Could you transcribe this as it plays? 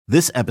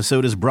This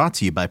episode is brought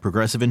to you by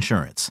Progressive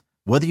Insurance.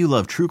 Whether you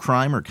love true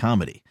crime or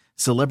comedy,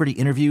 celebrity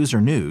interviews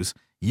or news,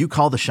 you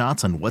call the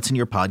shots on what's in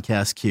your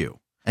podcast queue.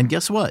 And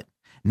guess what?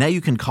 Now you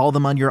can call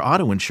them on your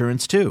auto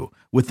insurance too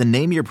with the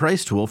Name Your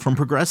Price tool from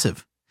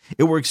Progressive.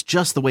 It works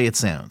just the way it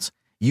sounds.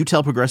 You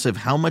tell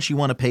Progressive how much you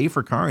want to pay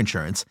for car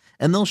insurance,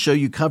 and they'll show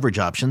you coverage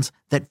options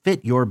that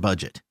fit your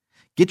budget.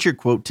 Get your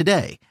quote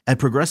today at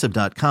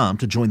Progressive.com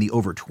to join the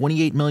over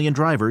 28 million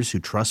drivers who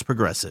trust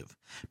Progressive.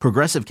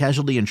 Progressive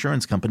Casualty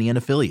Insurance Company and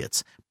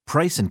Affiliates.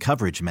 Price and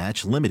coverage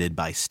match limited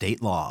by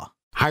state law.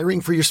 Hiring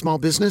for your small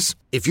business?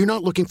 If you're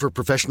not looking for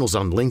professionals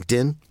on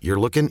LinkedIn, you're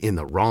looking in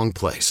the wrong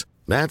place.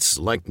 That's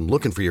like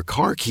looking for your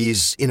car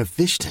keys in a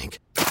fish tank.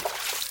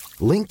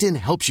 LinkedIn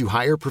helps you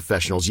hire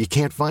professionals you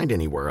can't find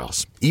anywhere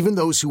else, even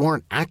those who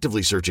aren't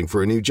actively searching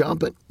for a new job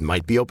but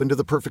might be open to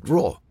the perfect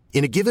role.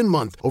 In a given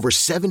month, over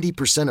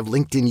 70% of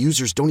LinkedIn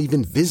users don't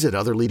even visit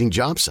other leading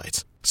job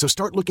sites. So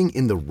start looking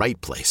in the right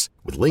place.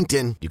 With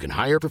LinkedIn, you can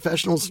hire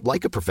professionals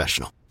like a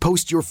professional.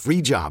 Post your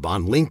free job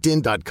on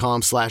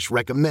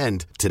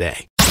linkedin.com/recommend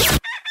today.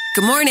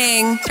 Good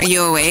morning. Are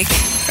you awake?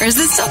 Or is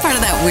this still part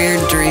of that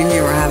weird dream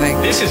you were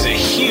having? This is a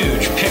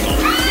huge pickle.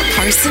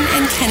 Carson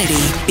and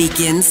Kennedy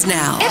begins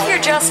now. If you're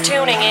just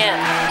tuning in,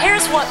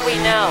 here's what we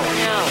know.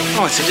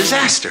 Oh, it's a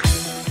disaster.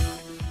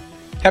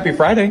 Happy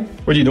Friday.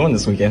 What are you doing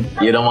this weekend?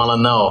 You don't want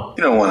to know.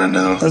 You don't want to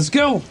know. Let's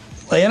go.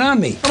 Lay it on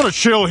me. I'm gonna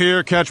chill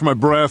here, catch my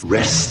breath.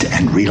 Rest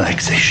and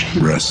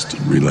relaxation. Rest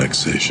and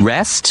relaxation.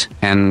 Rest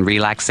and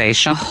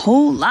relaxation. A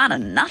whole lot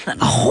of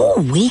nothing. A whole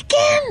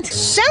weekend?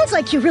 Sounds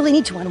like you really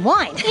need to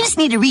unwind. You just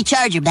need to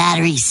recharge your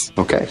batteries.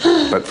 Okay,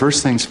 but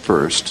first things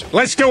first.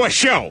 Let's do a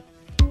show.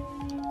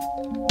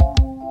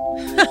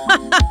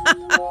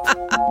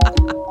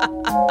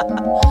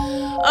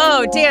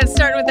 Oh, Dan,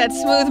 starting with that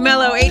smooth,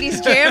 mellow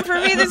 80s jam for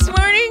me this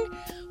morning.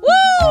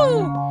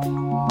 Woo!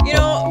 You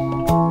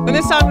know, when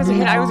this song was a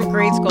hit, I was in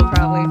grade school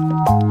probably.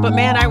 But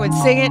man, I would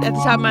sing it at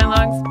the top of my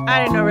lungs. I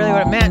didn't know really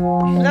what it meant.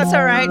 But that's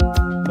all right.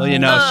 Well, you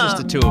know, it's just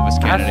the two of us,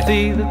 Kennedy. I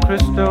see the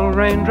crystal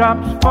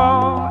raindrops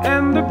fall,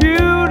 and the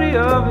beauty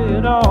of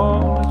it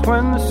all is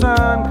when the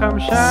sun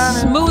comes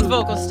shining. Smooth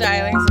vocal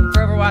stylings of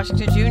Grover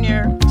Washington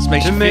Jr. This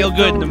makes you feel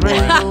good in the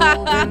morning.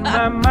 In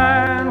my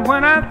mind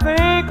when I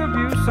think of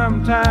you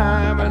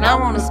sometime, and I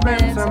want to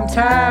spend some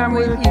time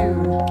with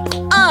you.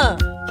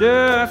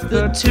 Just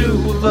the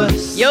two of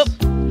us. Yep.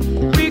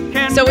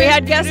 So we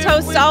had guest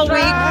hosts all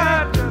week,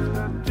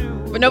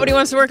 but nobody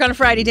wants to work on a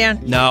Friday, Dan.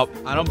 No,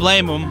 I don't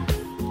blame them.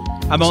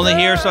 I'm only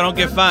here so I don't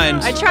get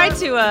fined. I tried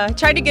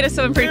to get us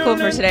something pretty cool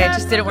for today. It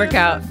just didn't work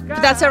out.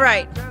 But that's all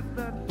right.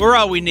 We're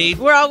all we need.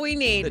 We're all we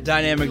need. The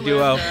dynamic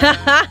duo.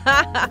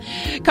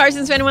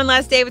 Carson's spending one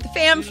last day with the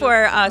fam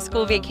for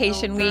school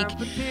vacation week.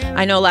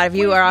 I know a lot of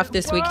you are off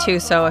this week too,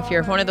 so if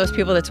you're one of those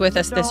people that's with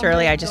us this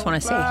early, I just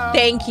want to say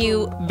thank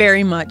you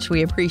very much.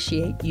 We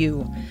appreciate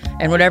you.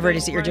 And whatever it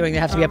is that you're doing to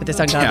have to be up at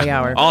this ungodly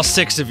hour. All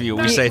 6 of you,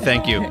 we say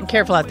thank you.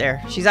 Careful out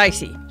there. She's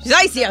icy. She's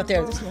icy out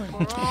there this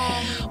morning.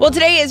 Well,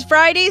 today is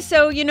Friday,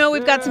 so you know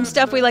we've got some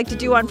stuff we like to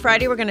do on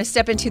Friday. We're going to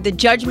step into the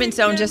judgment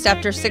zone just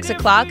after 6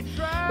 o'clock.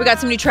 We got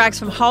some new tracks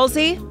from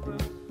Halsey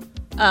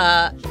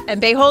and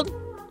Bayhold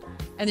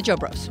and the Joe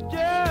Bros.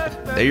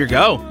 There you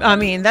go. I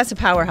mean, that's a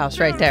powerhouse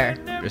right there.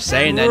 Just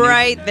saying that.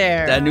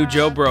 There. That new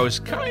Joe Bros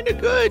kind of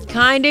good.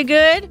 Kind of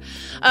good.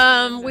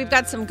 We've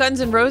got some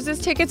Guns N' Roses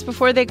tickets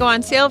before they go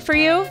on sale for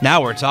you.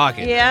 Now we're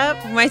talking.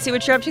 Yep. We might see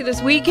what you're up to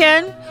this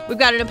weekend. We've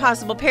got an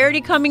Impossible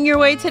parody coming your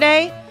way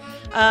today.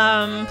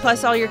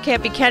 Plus all your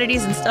Campy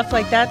Kennedys and stuff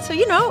like that. So,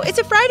 you know, it's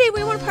a Friday.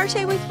 We want to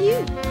partay with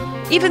you.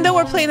 Even though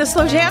we're playing the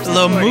slow jams. A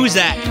little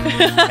Muzak.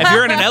 If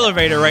you're in an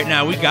elevator right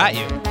now, we got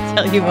you.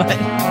 Tell you what.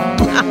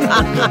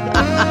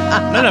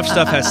 Not enough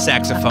stuff has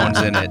saxophones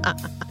in it.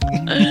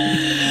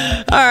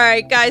 All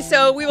right, guys.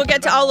 So we will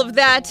get to all of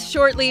that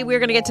shortly. We're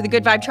going to get to the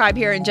Good Vibe Tribe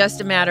here in just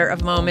a matter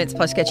of moments,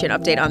 plus get you an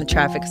update on the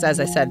traffic. Because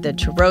as I said, the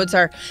roads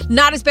are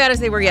not as bad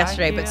as they were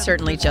yesterday, but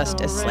certainly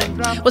just as slick.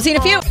 We'll see you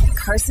in a few.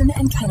 Carson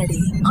and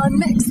Kennedy on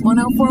Mix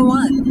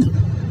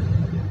 104.1.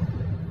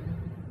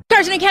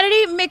 Carson and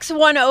Kennedy, Mix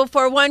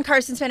 104.1.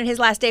 Carson spending his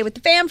last day with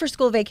the fam for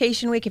school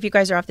vacation week. If you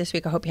guys are off this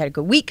week, I hope you had a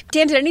good week.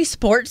 Dan, did any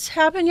sports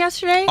happen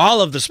yesterday? All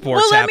of the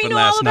sports happened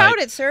last night. Well, let me know all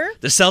about it, sir.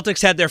 The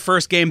Celtics had their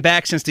first game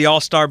back since the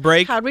All-Star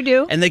break. How'd we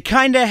do? And they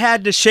kind of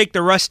had to shake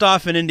the rust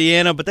off in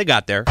Indiana, but they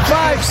got there.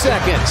 5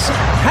 seconds.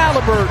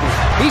 Halliburton.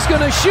 He's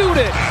going to shoot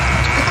it.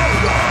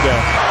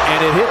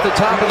 And it hit the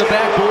top of the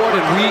backboard,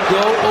 and we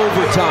go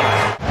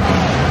overtime.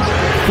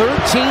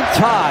 13th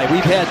tie.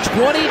 We've had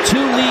 22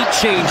 lead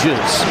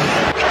changes.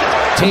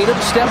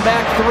 Tatum step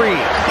back 3.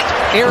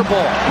 Air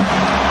ball.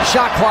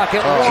 Shot clock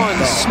at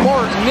 1.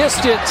 Smart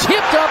missed it.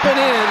 Tipped up and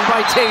in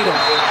by Tatum.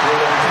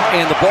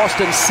 And the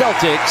Boston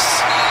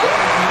Celtics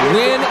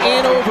win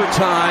in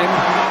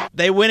overtime.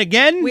 They win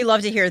again. We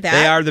love to hear that.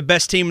 They are the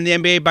best team in the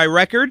NBA by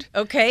record.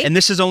 Okay. And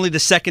this is only the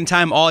second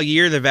time all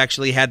year they've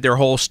actually had their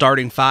whole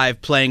starting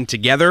five playing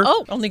together.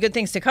 Oh, only good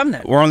things to come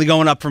then. We're only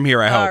going up from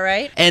here, I hope. All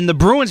right. And the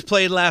Bruins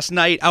played last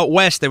night out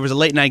west. There was a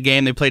late night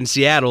game. They played in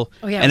Seattle.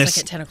 Oh, yeah, and it was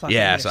like at 10 o'clock.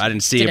 Yeah, so I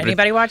didn't see Did it. Did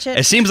anybody watch it?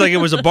 It seems like it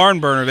was a barn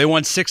burner. They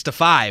won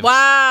 6-5.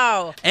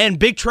 Wow. And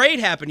big trade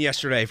happened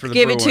yesterday for the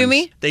Give Bruins. it to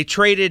me. They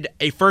traded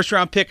a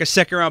first-round pick, a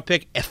second-round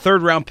pick, a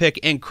third-round pick,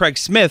 and Craig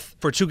Smith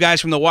for two guys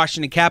from the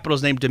Washington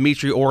Capitals named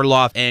Dmitry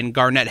Orlov and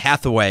Garnett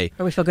Hathaway.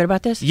 Do we feel good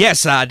about this?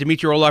 Yes,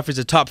 Dmitry Orlov is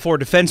a top 4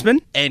 defenseman,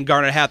 and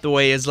Garnett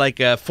Hathaway is like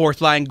a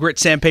fourth-line grit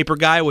sandpaper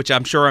guy, which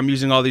I'm sure I'm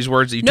using all these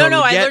words that you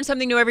totally get. I learn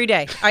something new every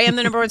day. I am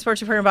the number one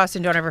sports reporter in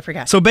Boston. Don't ever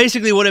forget. So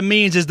basically what it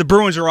means is the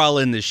Bruins are all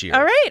in this year.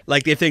 All right.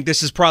 Like they think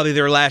this is probably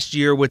their last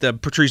year with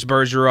Patrice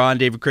Bergeron,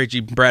 David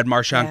Krejci, Brad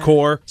Marchand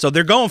core. So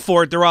they're going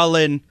for it. They're all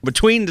in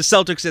between the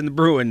Celtics and the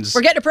Bruins.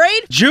 We're getting a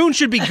parade? June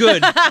should be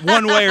good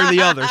one way or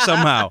the other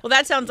somehow. Well,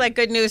 that sounds like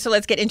good news, so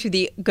let's get into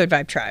the Good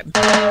Vibe Tribe.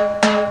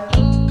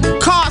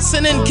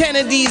 Carson and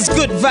Kennedy's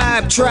Good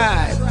Vibe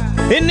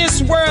Tribe. In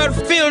this world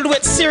filled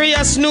with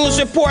serious news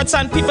reports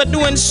and people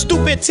doing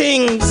stupid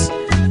things,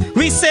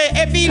 we say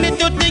every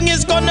little thing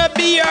is gonna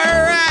be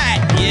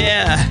alright.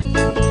 Yeah.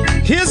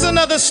 Here's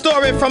another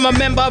story from a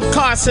member of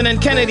Carson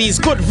and Kennedy's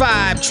Good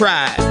Vibe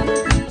Tribe.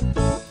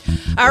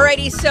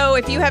 Alrighty, so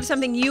if you have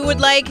something you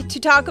would like to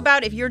talk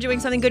about, if you're doing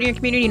something good in your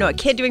community, you know a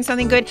kid doing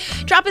something good,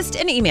 drop us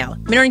an email,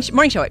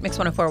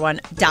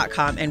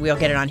 morningshow@mix1041.com, and we'll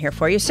get it on here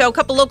for you. So a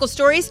couple local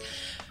stories,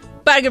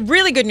 but I got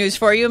really good news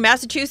for you.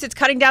 Massachusetts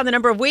cutting down the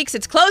number of weeks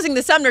it's closing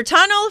the Sumner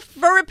Tunnel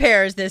for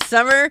repairs this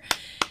summer.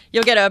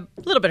 You'll get a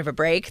little bit of a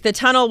break. The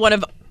tunnel, one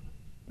of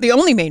the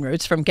only main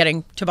routes from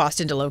getting to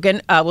Boston to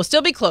Logan, will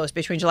still be closed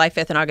between July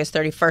 5th and August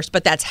 31st,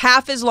 but that's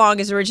half as long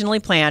as originally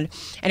planned,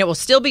 and it will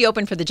still be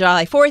open for the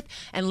July 4th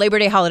and Labor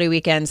Day holiday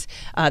weekends,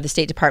 the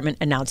State Department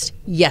announced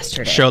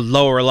yesterday. Should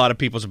lower a lot of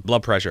people's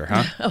blood pressure,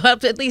 huh? Well,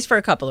 at least for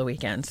a couple of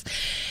weekends.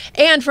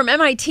 And from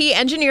MIT,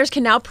 engineers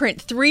can now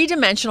print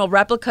three-dimensional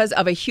replicas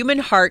of a human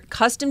heart,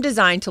 custom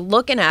designed to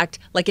look and act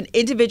like an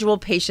individual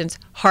patient's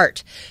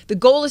heart. The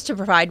goal is to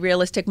provide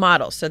realistic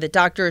models so that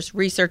doctors,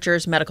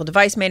 researchers, medical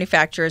device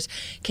manufacturers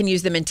can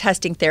use them in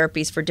testing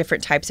therapies for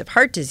different types of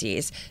heart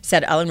disease,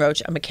 said Ellen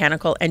Roach, a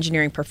mechanical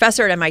engineering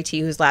professor at MIT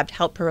whose lab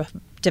helped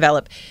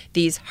develop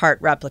these heart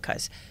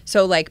replicas.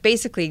 So, like,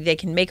 basically, they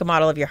can make a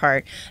model of your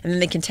heart, and then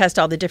they can test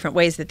all the different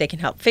ways that they can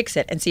help fix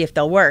it and see if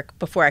they'll work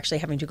before actually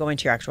having to go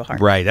into your actual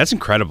heart. Right. That's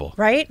incredible.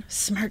 Right?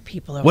 Smart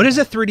people. What is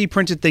a 3D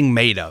printed thing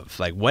made of?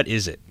 Like, what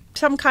is it?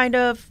 Some kind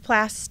of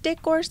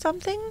plastic or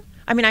something.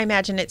 I mean, I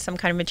imagine it's some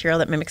kind of material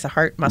that mimics a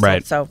heart muscle,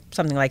 right. So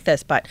something like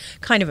this, but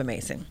kind of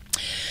amazing.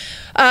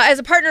 As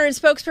a partner and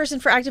spokesperson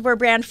for activewear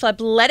brand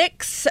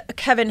Fabletics,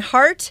 Kevin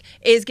Hart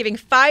is giving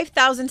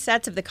 5,000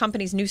 sets of the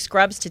company's new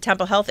scrubs to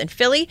Temple Health in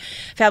Philly.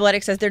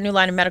 Fabletics says their new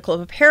line of medical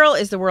apparel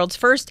is the world's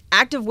first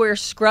activewear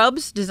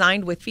scrubs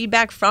designed with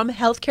feedback from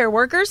healthcare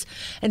workers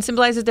and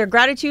symbolizes their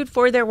gratitude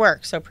for their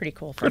work. So pretty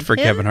cool. Good for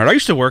Kevin Hart. I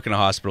used to work in a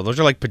hospital. Those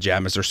are like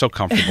pajamas. They're so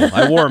comfortable.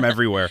 I wore them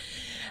everywhere.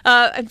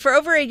 And for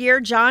over a year,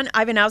 John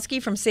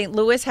Ivanowski from St.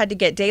 Louis had to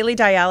get daily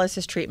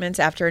dialysis treatments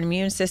after an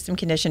immune system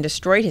condition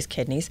destroyed his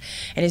kidneys.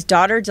 And his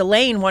daughter,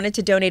 Delane, wanted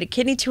to donate a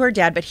kidney to her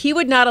dad, but he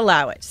would not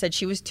allow it, said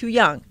she was too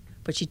young.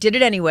 But she did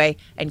it anyway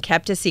and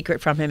kept a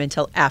secret from him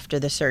until after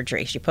the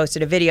surgery. She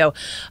posted a video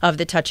of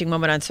the touching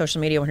moment on social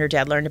media when her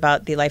dad learned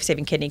about the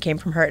life-saving kidney came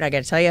from her. And I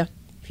got to tell you,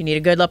 if you need a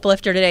good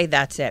uplifter today,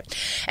 that's it.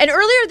 And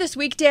earlier this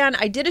week, Dan,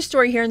 I did a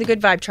story here in the Good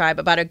Vibe Tribe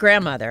about a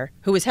grandmother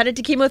who was headed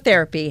to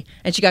chemotherapy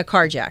and she got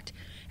carjacked.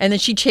 And then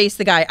she chased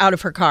the guy out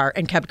of her car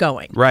and kept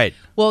going. Right.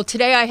 Well,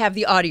 today I have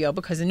the audio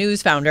because the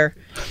news found her,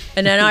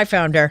 and then I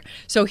found her.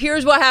 So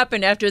here's what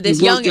happened after this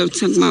young... He walked up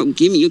talking about,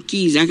 give me your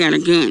keys, I got a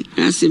gun.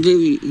 And I said,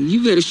 baby,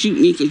 you better shoot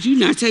me because you're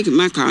not taking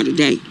my car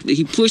today.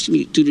 He pushed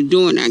me to the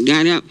door, and I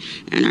got up,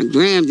 and I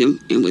grabbed him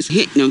and was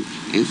hitting him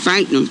and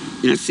fighting him.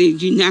 And I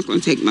said, you're not going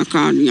to take my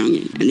car,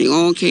 youngin'. And they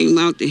all came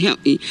out to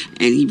help me,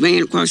 and he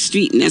ran across the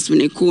street, and that's when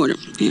they caught him.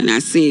 And I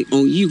said,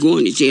 oh, you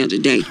going to jail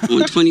today.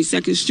 On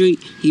 22nd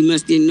Street, he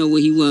must didn't know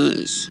where he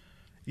was.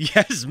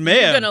 Yes,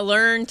 ma'am. You're going to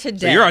learn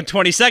today. So you're on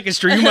 22nd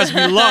Street. You must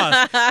be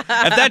lost.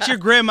 If that's your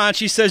grandma and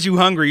she says you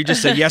hungry, you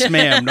just say, yes,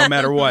 ma'am, no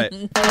matter what.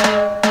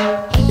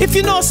 If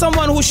you know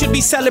someone who should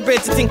be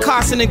celebrated in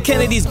Carson and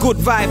Kennedy's Good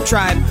Vibe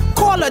Tribe,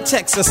 call or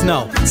text us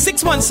now.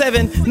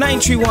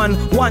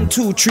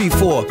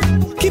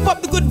 617-931-1234. Keep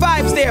up the good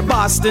vibes there,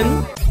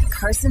 Boston.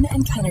 Carson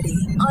and Kennedy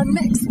on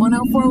Mix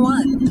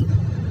 1041.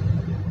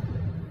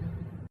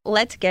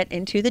 Let's get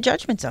into the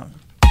Judgment Zone.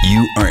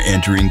 You are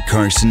entering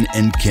Carson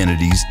and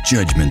Kennedy's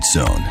Judgment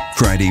Zone.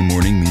 Friday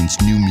morning means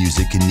new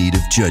music in need of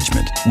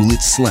judgment. Will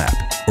it slap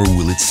or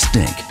will it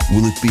stink?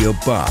 Will it be a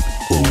bop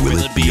or will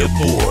it be a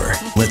bore?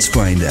 Let's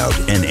find out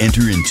and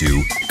enter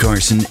into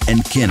Carson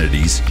and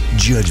Kennedy's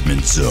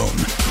Judgment Zone.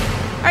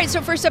 All right,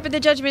 so first up in the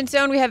Judgment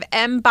Zone, we have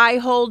M.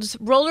 Byhold's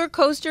Roller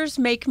Coasters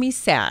Make Me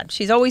Sad.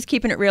 She's always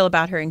keeping it real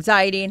about her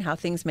anxiety and how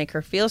things make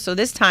her feel. So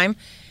this time,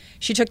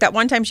 she took that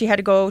one time she had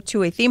to go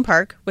to a theme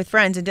park with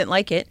friends and didn't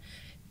like it,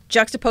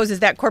 juxtaposes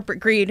that corporate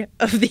greed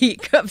of the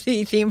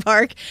theme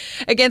park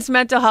against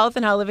mental health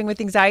and how living with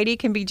anxiety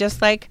can be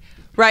just like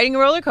riding a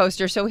roller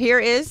coaster. So here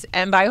is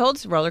M.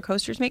 Byhold's Roller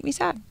Coasters Make Me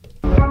Sad.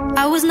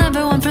 I was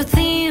never one for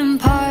theme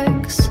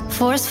parks.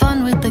 Forced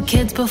fun with the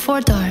kids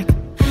before dark.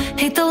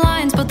 Hate the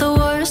lines, but the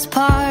worst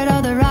part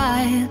are the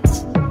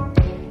rides.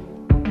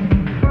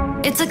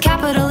 It's a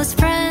capitalist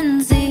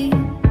frenzy.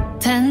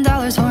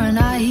 $10 for an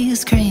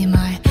ice cream.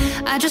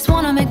 I just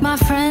wanna make my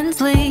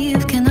friends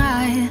leave. Can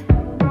I?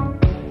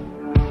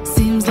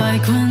 Seems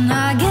like when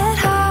I get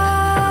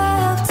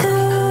high up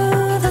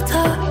to the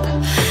top,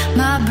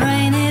 my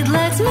brain it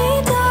lets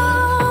me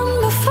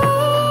down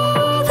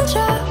before the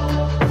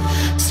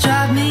drop.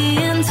 Strap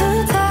me in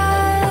too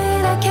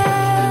tight, I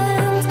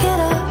can't get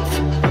up.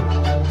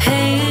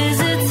 Hey, is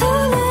it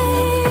too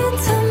late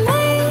to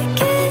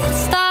make it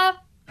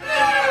stop?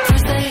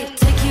 First they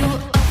take you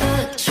off the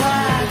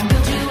track,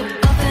 build you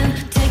up and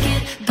take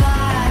it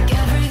back.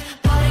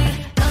 Everybody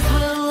else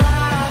will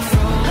laugh.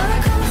 Roller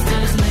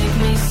coasters make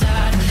me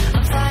sad.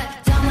 Upside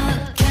down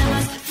the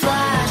cameras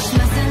flash,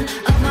 messing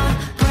up my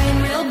brain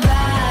real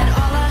bad.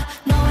 All I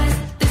know is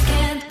this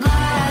can't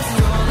last.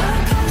 Roller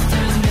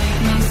coasters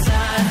make me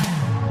sad.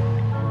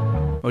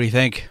 What do you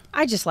think?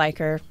 I just like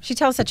her. She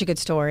tells such a good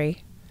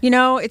story. You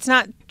know,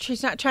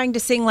 she's not trying to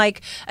sing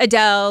like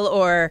Adele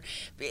or,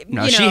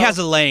 No, she has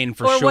a lane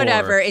for or sure.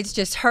 whatever. It's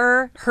just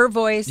her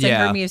voice and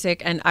Yeah. her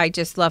music, and I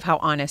just love how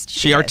honest she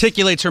She is.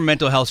 articulates her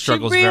mental health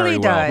struggles really very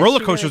well. does. Roller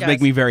She coasters really make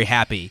does. me very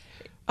happy.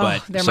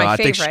 But, they're so my I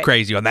think she's favorite.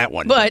 crazy on that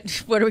one.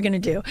 But what are we going to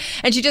do?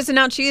 And she just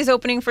announced she is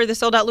opening for the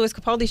sold-out Louis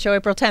Capaldi show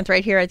April 10th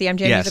right here at the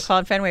MJ Yes. Music Hall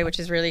in Fenway, which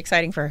is really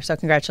exciting for her. So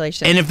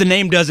congratulations. And if the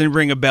name doesn't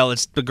ring a bell,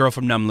 it's the girl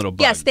from Numb Little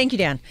Bug. Yes, thank you,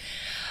 Dan.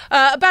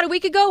 About a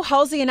week ago,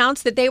 Halsey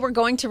announced that they were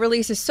going to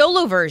release a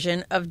solo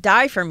version of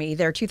Die For Me,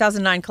 their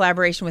 2009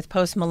 collaboration with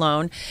Post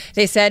Malone.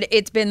 They said,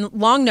 it's been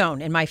long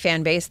known in my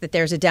fan base that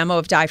there's a demo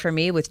of Die For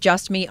Me with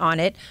just me on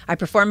it. I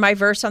performed my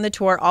verse on the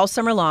tour all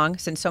summer long.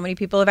 Since so many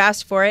people have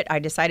asked for it, I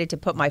decided to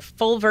put my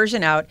full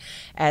version out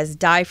as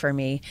Die For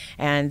Me.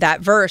 And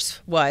that verse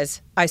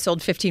was, I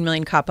sold 15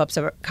 million copies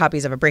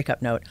of a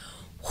breakup note.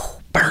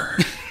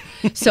 Burn.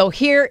 So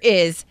here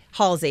is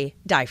Halsey,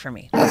 Die For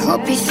Me. I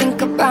hope you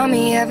think about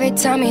me every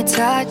time you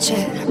touch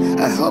it.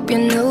 I hope your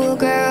new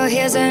girl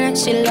hears it and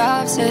she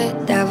loves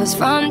it. That was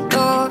front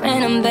door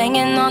and I'm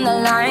banging on the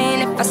line.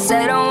 If I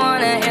said I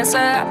wanna answer,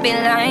 I'd be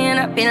lying,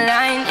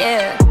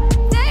 yeah.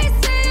 They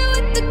say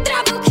what the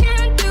devil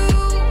can't do.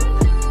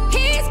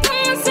 He's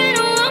constant,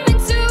 I want me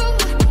to.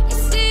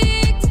 You're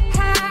sick to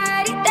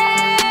hide it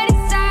dead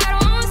inside,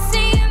 won't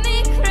see me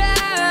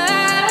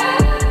cry.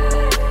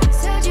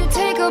 Said you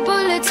take a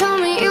bullet, told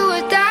me you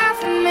would die.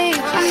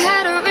 I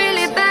had a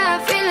really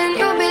bad feeling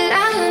you'd be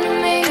lying to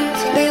me.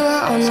 We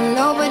were on the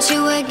low, but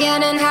you were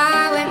getting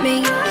high with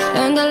me.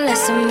 Learned a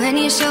lesson when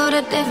you showed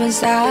a different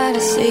side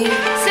to see.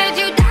 Said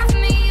you die for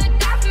me, you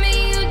die for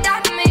me, you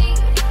die for me.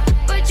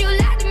 But you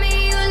lied to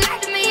me, you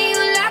lied to me, you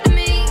lied to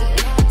me.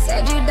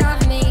 Said you die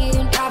for me,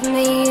 you die for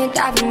me, you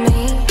die for me.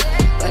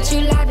 But you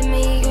lied to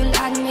me, you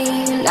lied to me,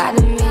 you lied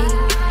to me.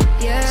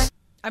 Yeah.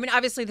 I mean,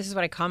 obviously, this is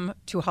what I come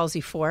to Halsey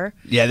for.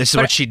 Yeah, this is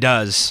what she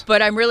does.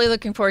 But I'm really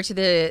looking forward to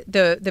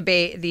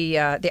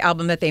the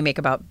album that they make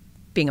about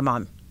being a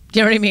mom. Do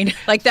you know what I mean?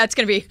 Like, that's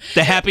going to be...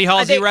 The Happy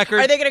Halsey record?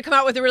 Are they going to come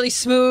out with a really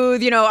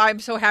smooth, I'm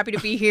so happy to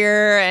be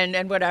here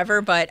and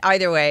whatever, but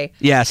either way.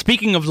 Yeah,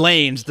 speaking of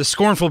lanes, the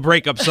Scornful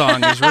Breakup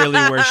song is really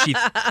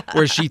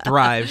where she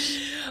thrives.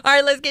 All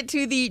right, let's get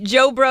to the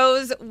Joe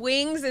Bros.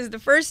 Wings is the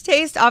first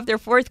taste off their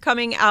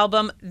forthcoming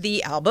album,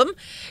 The Album.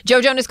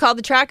 Joe Jonas called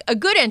the track a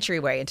good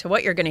entryway into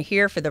what you're going to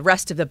hear for the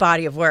rest of the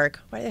body of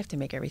work. Why do they have to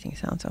make everything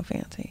sound so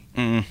fancy?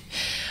 They're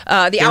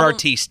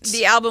artistes.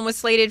 The album was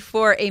slated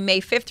for a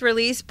May 5th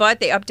release, but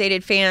they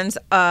updated fans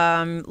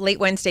late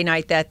Wednesday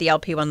night that the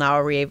LP will now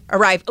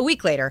arrive a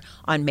week later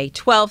on May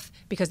 12th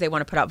because they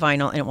want to put out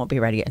vinyl and it won't be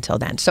ready until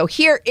then. So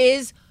here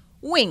is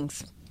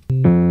Wings. You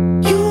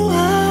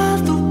are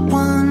the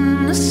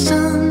one, the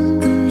sun,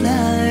 the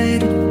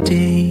light of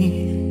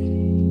day.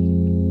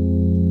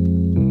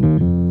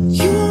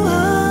 You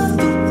are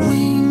the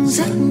wings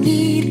I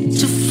need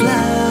to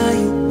fly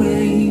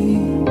away.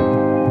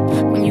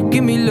 When you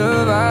give me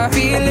love, I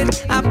feel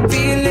it, I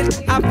feel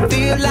it, I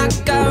feel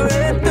like I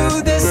ran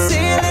through the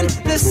ceiling,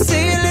 the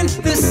ceiling,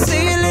 the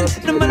ceiling.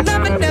 No, my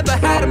love never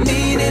had a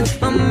meaning,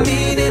 a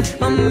meaning,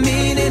 a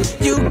meaning.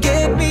 You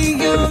gave me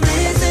your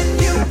reason,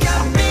 you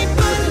got me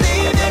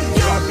believing,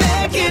 you're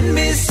making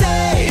me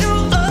say,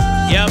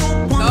 Yep.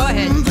 Go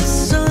ahead. the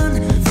sun,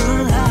 the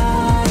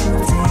light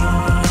of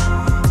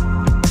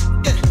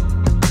day.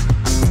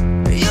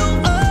 You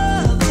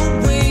are the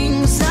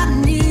wings I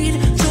need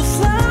to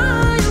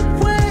fly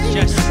away.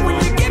 When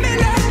you give me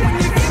love, when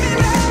you give me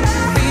love,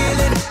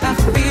 I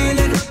feel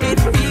it, it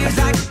feels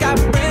like I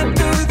ran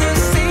through the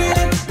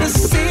ceiling, the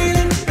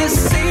ceiling, the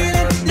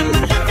ceiling. No,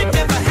 my life it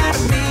never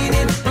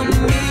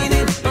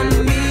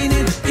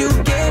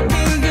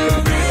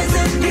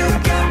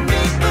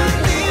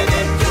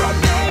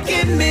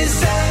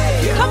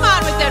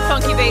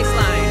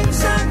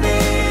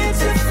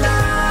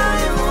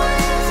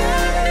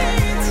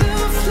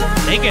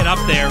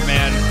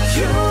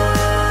You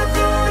are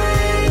the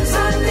wings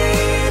I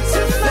need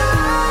to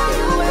fly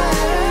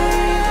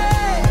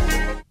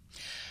away.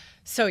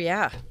 So,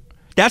 yeah.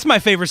 That's my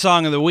favorite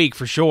song of the week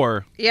for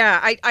sure. Yeah,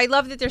 I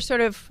love that they're sort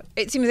of,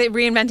 it seems they're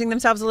reinventing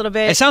themselves a little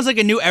bit. It sounds like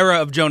a new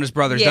era of Jonas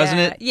Brothers, doesn't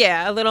it?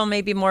 Yeah, a little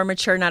maybe more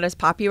mature, not as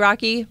poppy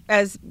rocky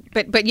as,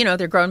 but you know,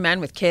 they're grown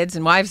men with kids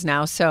and wives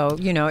now, so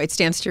you know, it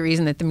stands to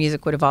reason that the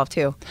music would evolve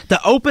too. The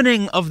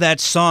opening of that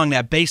song,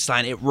 that bass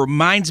line, it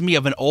reminds me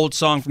of an old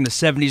song from the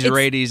 70s or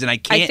 80s, and I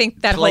can't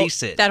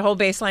place it. That whole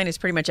bass line is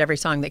pretty much every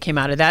song that came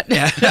out of that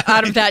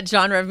out of that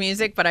genre of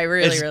music, but I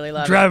really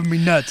love it. Driving me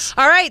nuts.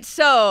 All right,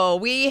 so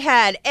we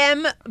had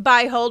M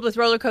by Hold with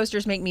Roller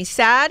Coasters Make Me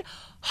Sad,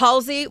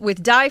 Halsey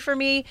with Die For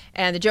Me,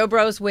 and the Joe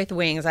Bros with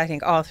Wings. I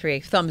think all three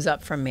thumbs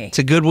up from me. It's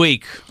a good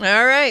week.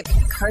 All right.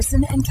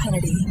 Carson and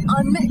Kennedy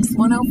on Mix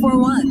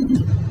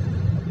 104.1.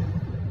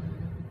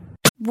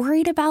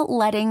 Worried about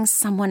letting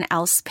someone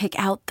else pick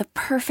out the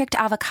perfect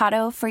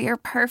avocado for your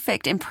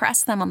perfect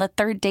impress them on the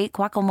third date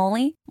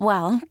guacamole?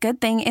 Well, good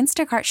thing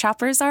Instacart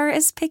shoppers are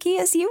as picky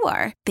as you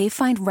are. They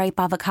find ripe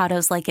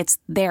avocados like it's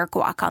their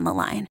guac on the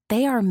line.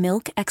 They are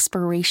milk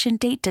expiration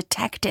date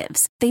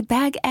detectives. They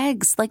bag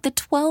eggs like the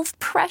 12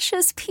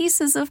 precious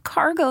pieces of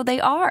cargo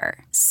they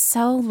are.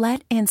 So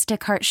let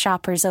Instacart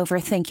shoppers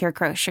overthink your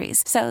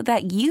groceries so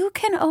that you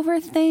can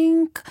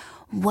overthink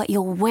what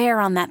you'll wear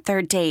on that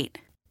third date.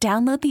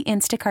 Download the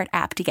Instacart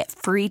app to get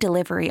free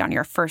delivery on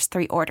your first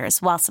 3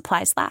 orders while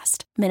supplies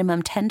last.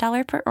 Minimum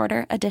 $10 per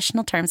order.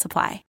 Additional terms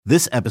apply.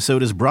 This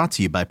episode is brought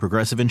to you by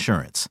Progressive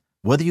Insurance.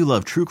 Whether you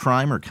love true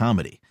crime or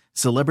comedy,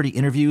 celebrity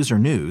interviews or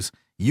news,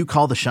 you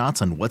call the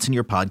shots on what's in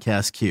your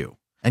podcast queue.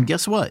 And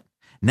guess what?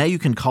 Now you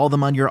can call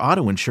them on your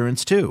auto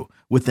insurance too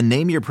with the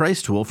Name Your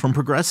Price tool from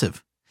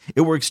Progressive.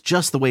 It works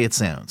just the way it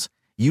sounds.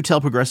 You tell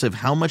Progressive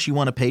how much you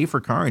want to pay for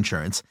car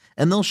insurance,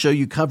 and they'll show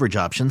you coverage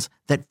options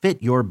that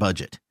fit your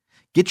budget.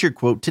 Get your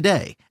quote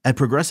today at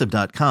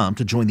Progressive.com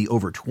to join the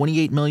over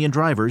 28 million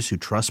drivers who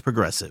trust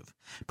Progressive.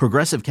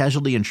 Progressive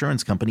Casualty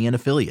Insurance Company and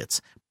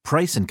Affiliates.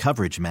 Price and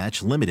coverage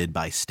match limited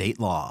by state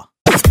law.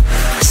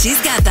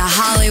 She's got the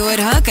Hollywood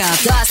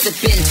hookup.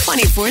 Gossiping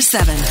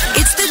 24/7.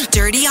 It's the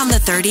Dirty on the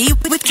 30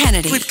 with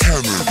Kennedy.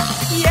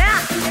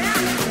 Yeah.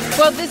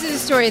 Well, this is a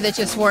story that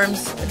just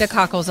warms the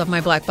cockles of my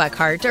black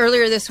heart.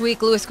 Earlier this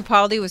week, Louis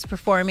Capaldi was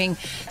performing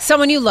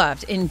Someone You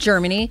Loved in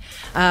Germany.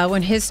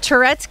 When his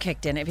Tourette's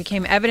kicked in, it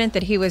became evident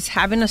that he was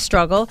having a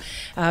struggle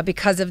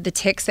because of the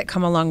tics that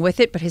come along with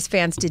it, but his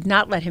fans did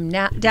not let him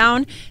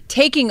down,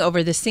 taking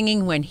over the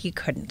singing when he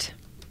couldn't.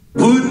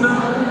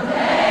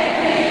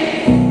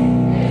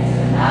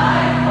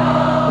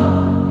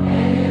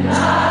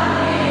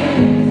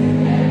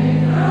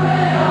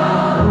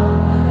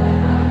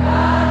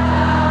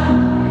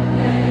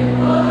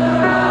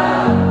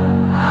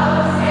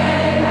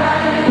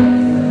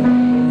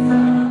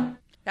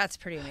 That's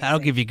pretty amazing. That'll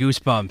give you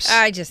goosebumps.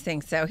 I just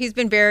think so. He's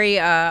been very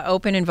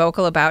open and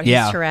vocal about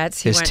his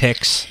Tourette's. His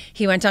tics.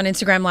 He went on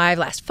Instagram Live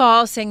last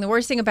fall saying the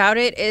worst thing about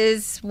it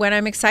is when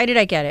I'm excited,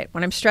 I get it.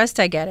 When I'm stressed,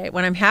 I get it.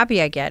 When I'm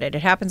happy, I get it.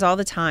 It happens all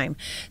the time.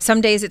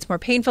 Some days it's more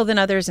painful than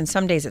others, and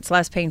some days it's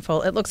less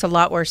painful. It looks a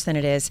lot worse than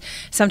it is.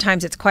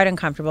 Sometimes it's quite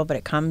uncomfortable, but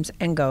it comes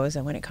and goes.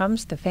 And when it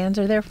comes, the fans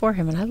are there for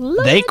him, and I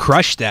love it. They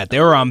crushed that. They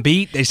were on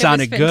beat. They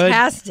sounded good.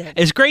 Fantastic.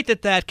 It's great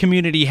that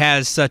community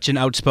has such an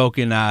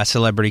outspoken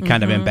celebrity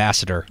kind of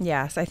ambassador.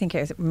 Yes, I think it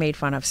was made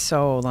fun of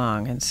so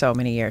long and so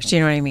many years. Do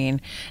you know what I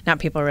mean? Not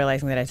people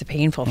realizing that it's a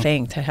painful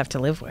thing to have to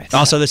live with.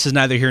 Also, this is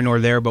neither here nor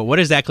there, but what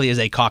exactly is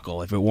a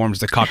cockle if it warms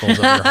the cockles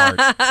of your heart?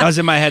 That was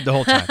in my head the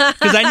whole time.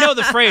 Because I know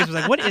the phrase. I was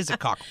like, what is a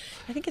cockle?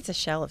 I think it's a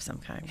shell of some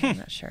kind. I'm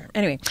not sure.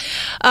 Anyway,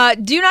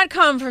 do not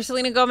come for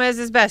Selena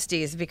Gomez's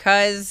besties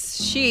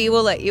because she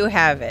will let you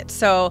have it.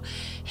 So,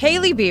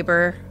 Hailey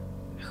Bieber,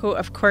 who,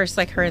 of course,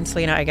 like her and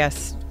Selena, I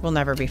guess, will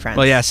never be friends.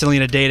 Well, yeah,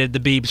 Selena dated the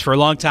Biebs for a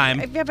long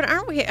time. Yeah, but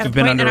aren't we at a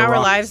point in our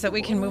lives that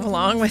we can move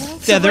along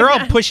with? Yeah, they're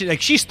all pushing,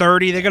 like she's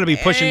 30. They're going to be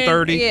pushing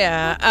 30.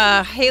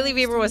 Yeah. Hailey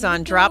Bieber was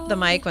on Drop the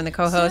Mic when the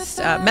co-host,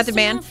 Method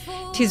Man,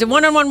 teased a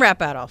one-on-one rap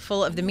battle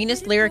full of the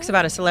meanest lyrics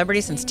about a celebrity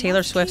since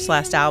Taylor Swift's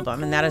last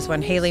album. And that is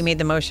when Hailey made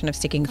the motion of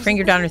sticking her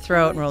finger down her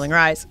throat and rolling her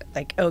eyes.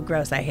 Like, oh,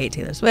 gross, I hate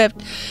Taylor Swift.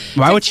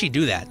 Why would she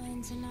do that?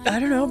 I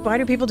don't know. Why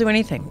do people do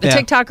anything? The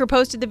TikToker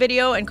posted the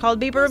video and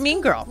called Bieber a mean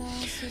girl.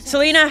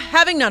 Selena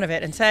having none of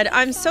it and said,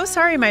 I'm so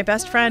sorry my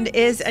best friend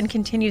is and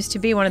continues to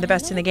be one of the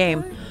best in the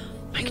game.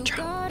 Mic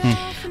drop.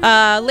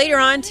 Later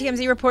on,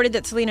 TMZ reported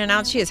that Selena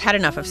announced she has had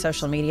enough of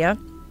social media.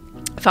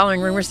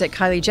 Following rumors that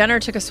Kylie Jenner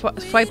took a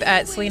swipe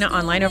at Selena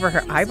online over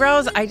her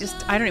eyebrows, I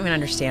don't even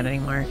understand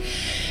anymore.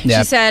 Yeah.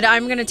 She said,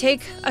 I'm going to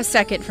take a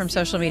second from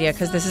social media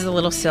because this is a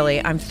little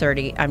silly. I'm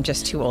 30. I'm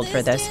just too old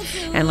for this.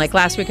 And like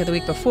last week or the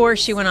week before,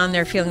 she went on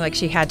there feeling like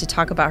she had to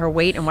talk about her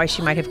weight and why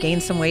she might have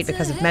gained some weight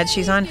because of meds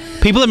she's on.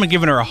 People have been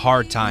giving her a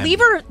hard time. Leave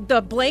her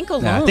the blank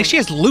alone. I think she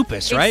has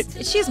lupus, right?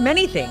 She has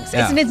many things.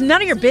 Yeah. It's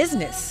none of your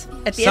business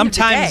at the end of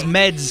the day. Sometimes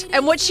meds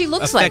and what she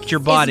looks affect like your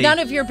body. Is none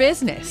of your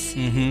business.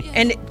 Mm-hmm.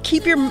 And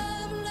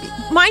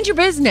mind your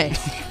business.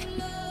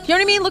 You know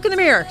what I mean? Look in the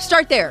mirror.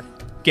 Start there.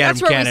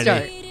 That's where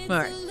Kennedy. we start.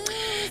 All right.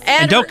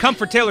 And don't come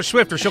for Taylor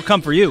Swift or she'll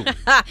come for you. And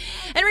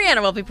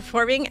Rihanna will be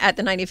performing at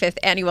the 95th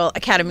Annual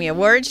Academy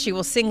Awards. She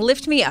will sing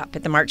Lift Me Up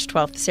at the March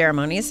 12th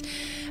ceremonies.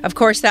 Of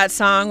course, that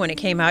song, when it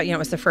came out, it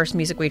was the first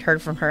music we'd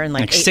heard from her in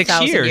like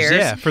 6 years.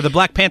 Yeah, for the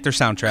Black Panther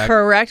soundtrack.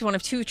 Correct. One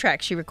of 2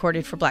 tracks she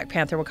recorded for Black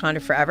Panther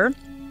Wakanda Forever.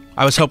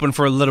 I was hoping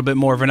for a little bit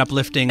more of an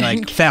uplifting,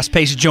 like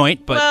fast-paced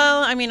joint, but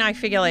well, I mean, I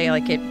feel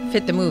like it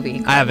fit the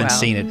movie. I haven't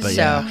seen it, but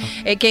so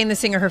it gained the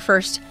singer her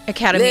first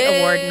Academy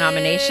Award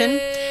nomination.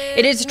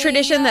 It is a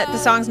tradition that the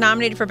songs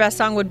nominated for Best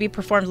Song would be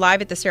performed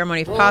live at the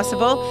ceremony if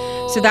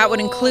possible. So that would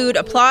include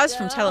applause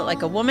from Tell It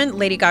Like a Woman,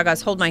 Lady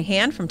Gaga's Hold My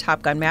Hand from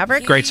Top Gun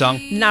Maverick, great song,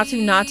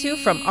 Natu Natu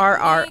from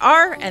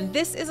RRR, and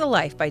This Is a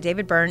Life by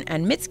David Byrne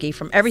and Mitski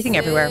from Everything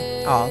Everywhere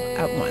All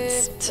at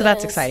Once. So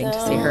that's exciting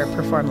to see her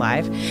perform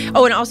live.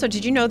 Oh, and also,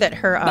 did you know that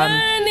her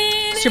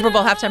Super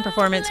Bowl halftime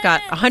performance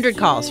got 100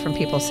 calls from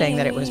people saying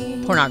that it was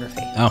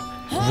pornography?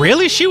 Oh,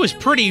 really? She was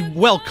pretty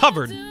well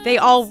covered.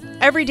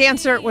 Every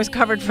dancer was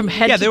covered from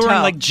head to toe. Yeah, they were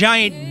in like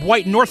giant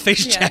white North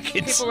Face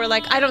jackets. People were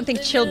like, I don't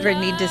think children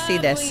need to see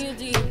this.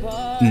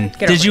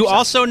 Did you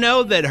also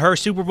know that her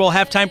Super Bowl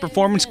halftime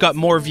performance got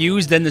more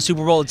views than the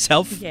Super Bowl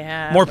itself?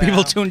 Yeah. More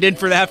people tuned in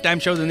for the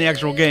halftime show than the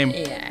actual game.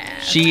 Yeah.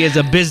 She is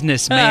a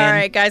businessman. All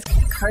right, guys.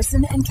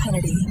 Carson and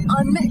Kennedy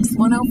on Mix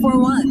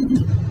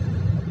 104.1.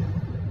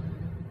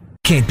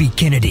 Can't beat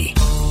Kennedy.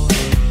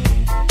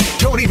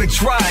 Don't even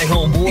try,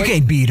 homeboy. You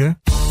can't beat her.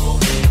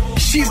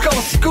 She's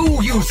gonna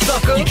school you,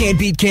 sucker. You can't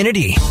beat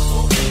Kennedy.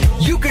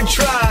 You can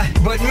try,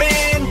 but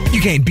man, you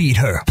can't beat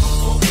her.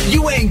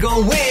 You ain't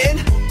gonna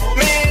win,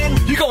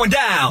 man. You're going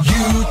down.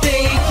 You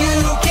think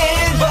you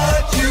can,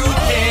 but you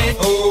can't.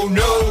 Oh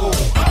no.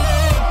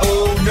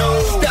 Oh no.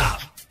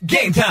 Stop.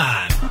 Game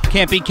time.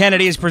 Can't Beat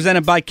Kennedy is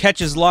presented by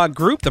Catches Law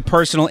Group, the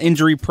personal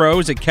injury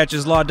pros at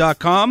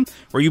catcheslaw.com,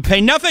 where you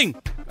pay nothing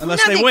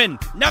unless they win.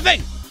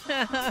 Nothing.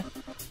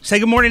 Say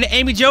good morning to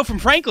Amy Jo from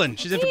Franklin.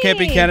 She's in for Can't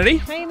Beat Kennedy.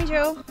 Hi, Amy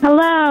Jo.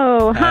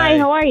 Hello. Hi,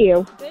 how are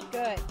you?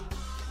 Good.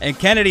 And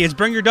Kennedy, it's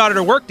Bring Your Daughter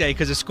to Work Day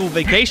because it's school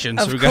vacation.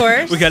 Of so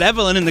course. We got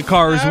Evelyn in the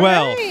car as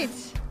well. Right.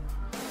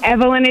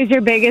 Evelyn is your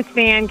biggest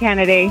fan,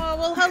 Kennedy. Oh,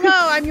 well, hello.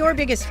 I'm your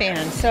biggest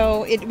fan,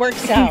 so it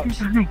works out.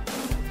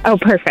 Oh,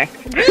 perfect.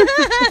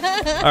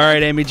 All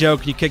right, Amy Jo,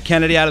 can you kick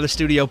Kennedy out of the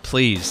studio,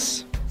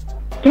 please?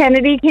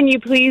 Kennedy, can you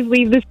please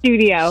leave the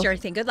studio? Sure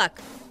thing. Good luck.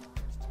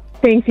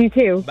 Thanks, you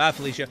too. Bye,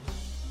 Felicia.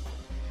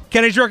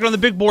 Kennedy's record on the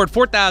big board,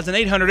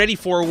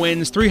 4,884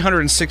 wins,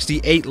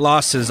 368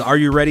 losses. Are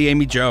you ready,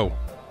 Amy Jo?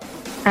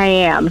 I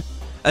am.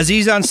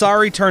 Aziz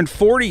Ansari turned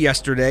 40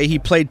 yesterday. He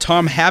played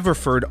Tom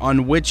Haverford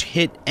on which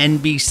hit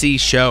NBC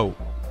show?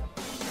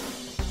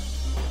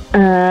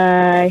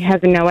 I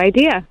have no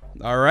idea.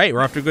 All right,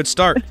 we're off to a good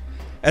start.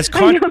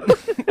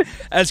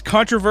 As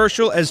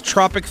controversial as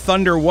Tropic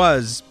Thunder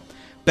was,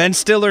 Ben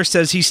Stiller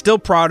says he's still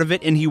proud of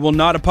it and he will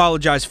not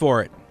apologize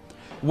for it.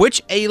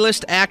 Which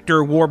A-list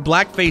actor wore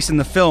blackface in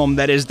the film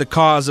that is the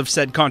cause of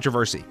said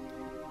controversy?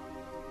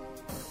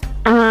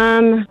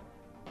 Oh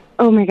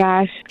my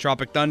gosh.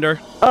 Tropic Thunder?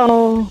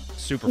 Oh.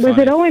 Super Was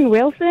funny. it Owen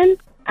Wilson?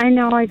 I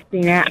know I've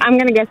seen it. I'm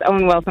going to guess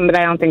Owen Wilson, but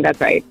I don't think that's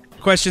right.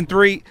 Question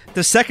 3.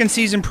 The second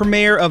season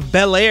premiere of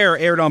Bel-Air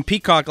aired on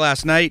Peacock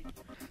last night.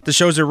 The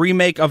show's a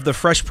remake of The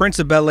Fresh Prince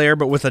of Bel-Air,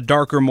 but with a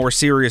darker, more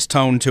serious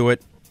tone to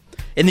it.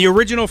 In the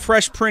original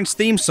Fresh Prince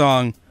theme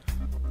song,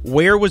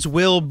 where was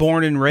Will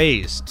born and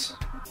raised?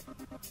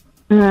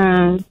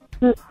 Sound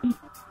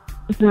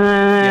it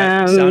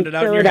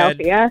out in your head.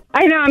 Philadelphia.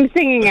 I know, I'm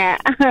singing it.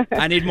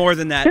 I need more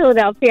than that.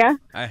 Philadelphia.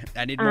 I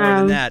need more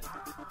than that.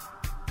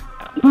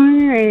 All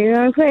right,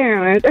 I'm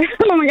clear.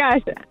 Oh my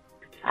gosh.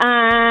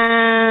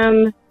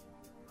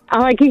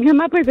 All I can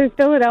come up with is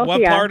Philadelphia.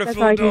 What part of That's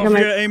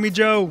Philadelphia, Amy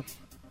Jo?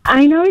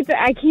 I know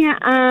I can't.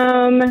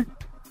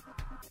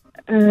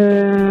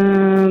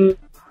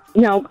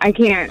 No, I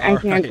can't. I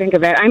can't think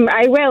of it.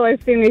 I will as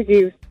soon as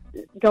you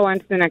go on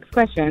to the next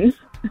question.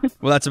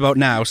 Well, that's about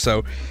now.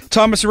 So,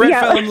 Thomas Rhett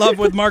fell in love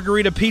with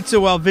margarita pizza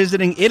while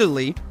visiting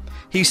Italy.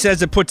 He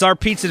says it puts our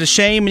pizza to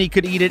shame and he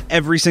could eat it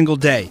every single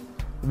day.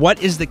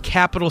 What is the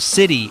capital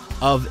city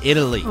of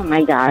Italy? Oh,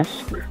 my gosh.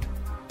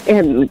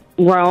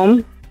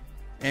 Rome.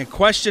 And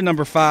question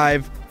number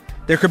 5.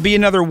 There could be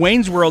another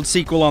Wayne's World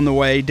sequel on the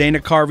way. Dana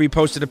Carvey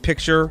posted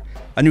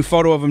a new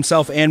photo of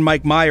himself and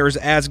Mike Myers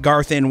as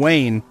Garth and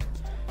Wayne.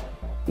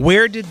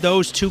 Where did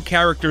those two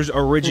characters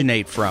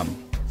originate from?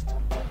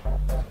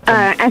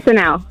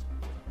 SNL.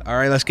 All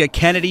right, let's get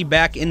Kennedy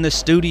back in the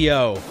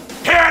studio.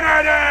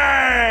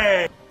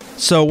 Kennedy!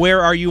 So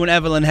where are you and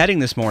Evelyn heading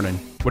this morning?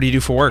 What do you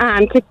do for work?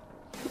 I'm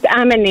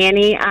a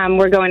nanny.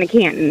 We're going to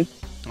Canton.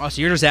 Oh,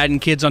 so you're just adding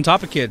kids on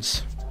top of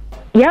kids.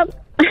 Yep.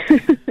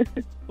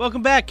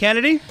 Welcome back,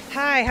 Kennedy.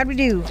 Hi, how'd we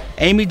do?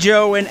 Amy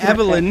Jo and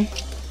Evelyn,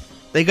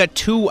 they got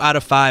 2 out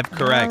of 5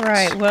 correct. All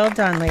right, well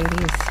done,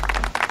 ladies.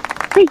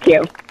 Thank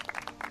you.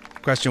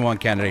 Question 1,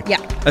 Kennedy. Yeah.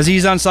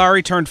 Aziz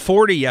Ansari turned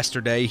 40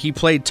 yesterday. He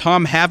played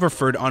Tom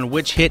Haverford on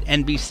which hit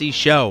NBC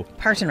show?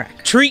 Parks and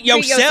Rec. Treat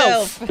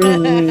yourself.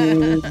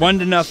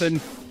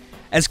 1-0.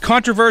 As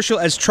controversial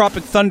as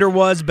Tropic Thunder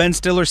was, Ben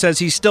Stiller says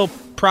he's still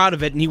proud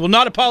of it and he will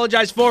not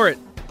apologize for it.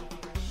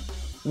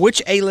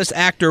 Which A-list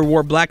actor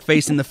wore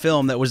blackface in the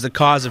film that was the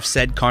cause of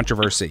said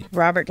controversy?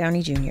 Robert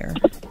Downey Jr.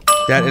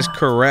 That is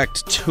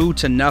correct.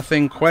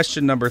 2-0.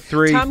 Question number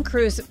 3. Tom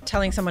Cruise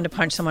telling someone to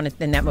punch someone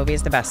in that movie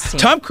is the best scene.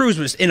 Tom Cruise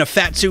was in a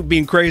fat suit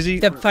being crazy.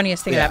 The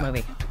funniest thing of that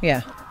movie.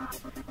 Yeah.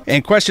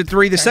 And question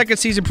 3. The second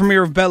season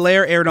premiere of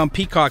Bel-Air aired on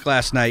Peacock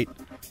last night.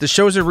 The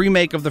show's a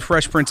remake of The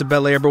Fresh Prince of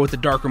Bel-Air, but with a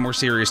darker, more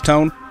serious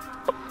tone.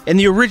 In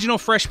the original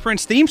Fresh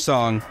Prince theme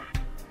song,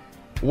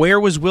 where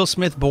was Will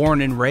Smith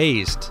born and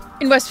raised?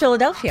 In West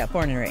Philadelphia,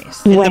 born and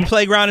raised. And the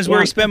playground is where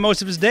he spent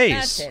most of his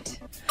days. That's it.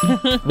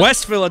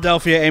 West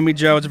Philadelphia, Amy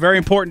Jo. It's a very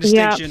important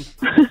distinction.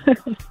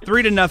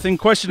 3-0.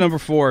 Question number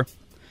 4.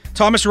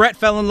 Thomas Rhett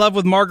fell in love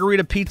with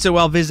margarita pizza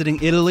while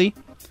visiting Italy.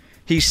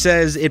 He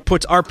says it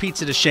puts our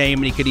pizza to shame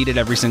and he could eat it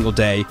every single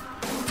day.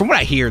 From what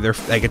I hear,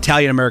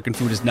 Italian-American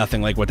food is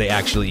nothing like what they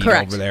actually eat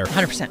over there.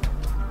 100%.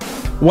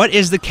 What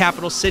is the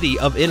capital city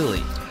of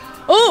Italy?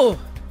 Oh!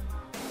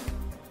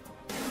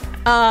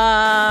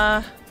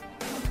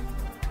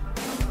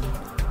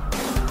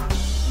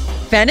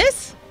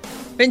 Venice?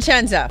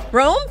 Vincenza?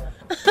 Rome?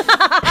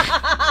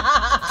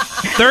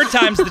 Third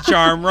time's the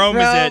charm. Rome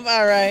is it.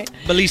 All right.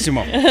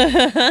 Bellissimo.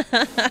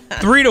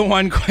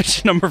 3-1.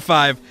 Question number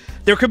 5.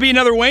 There could be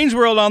another Wayne's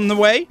World on the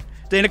way.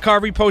 Dana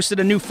Carvey posted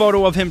a new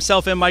photo of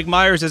himself and Mike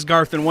Myers as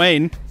Garth and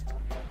Wayne.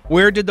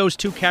 Where did those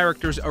two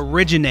characters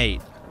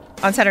originate?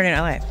 On Saturday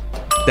Night Live.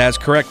 That's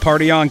correct.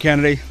 Party on,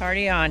 Kennedy.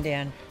 Party on,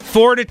 Dan.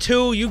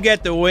 4-2. You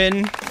get the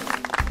win.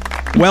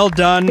 Well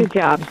done. Good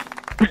job.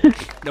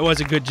 That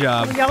was a good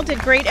job. Well, y'all did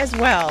great as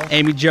well.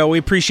 Amy Jo, we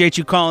appreciate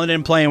you calling in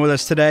and playing with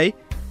us today.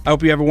 I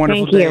hope you have a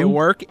wonderful day at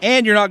work.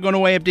 And you're not going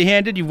away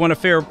empty-handed. You've won a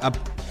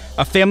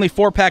family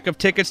 4-pack of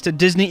tickets to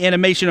Disney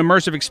Animation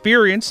Immersive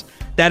Experience.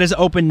 That is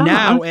open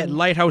now at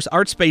Lighthouse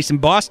Art Space in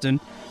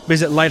Boston.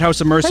 Visit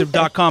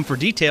lighthouseimmersive.com for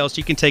details so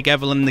you can take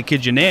Evelyn and the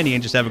kids your nanny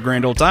and just have a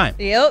grand old time.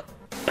 Yep.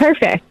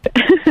 Perfect.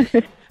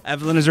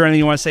 Evelyn, is there anything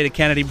you want to say to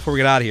Kennedy before we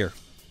get out of here?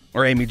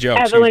 Or Amy Jo?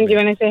 Evelyn, do you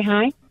want to say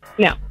hi?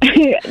 No.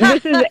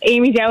 This is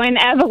Amy Jo and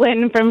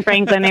Evelyn from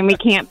Franklin, and we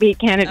can't beat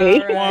Kennedy.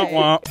 Right. Wah,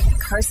 wah.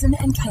 Carson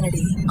and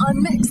Kennedy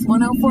on Mix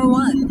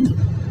 104.1.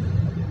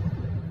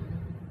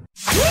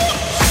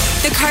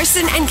 The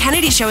Carson and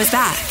Kennedy Show is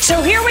back.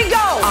 So here we go.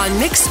 On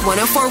Mix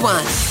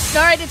 104.1.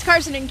 All right, it's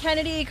Carson and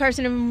Kennedy.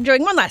 Carson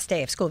enjoying one last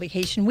day of school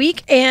vacation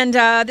week. And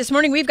this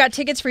morning we've got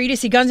tickets for you to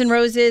see Guns N'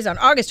 Roses on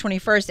August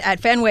 21st at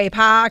Fenway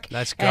Park.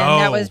 Let's go.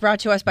 And that was brought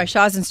to us by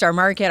Shaw's and Star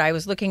Market. I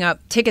was looking up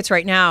tickets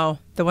right now,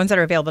 the ones that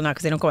are available now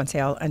because they don't go on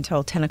sale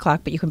until 10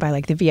 o'clock, but you can buy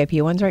like the VIP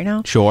ones right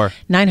now. Sure.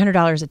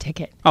 $900 a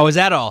ticket. Oh, is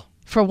that all?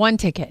 For one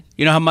ticket.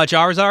 You know how much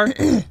ours are?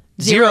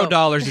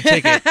 $0 a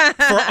ticket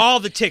for all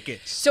the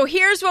tickets. So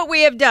here's what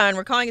we have done.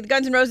 We're calling it the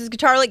Guns N' Roses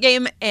Guitar Lick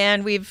Game,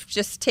 and we've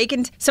just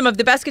taken some of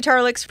the best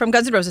guitar licks from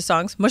Guns N' Roses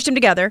songs, mushed them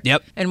together.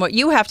 Yep. And what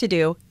you have to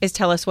do is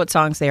tell us what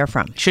songs they are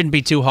from. Shouldn't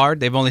be too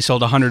hard. They've only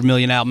sold 100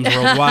 million albums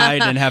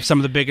worldwide and have some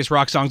of the biggest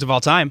rock songs of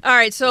all time. All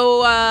right, so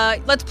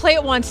let's play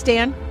it once,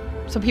 Dan,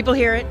 so people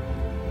hear it.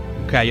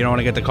 Okay, you don't want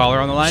to get the caller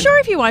on the line? Sure,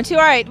 if you want to.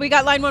 All right, we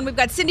got line 1. We've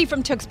got Cindy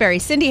from Tewksbury.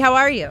 Cindy, how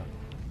are you?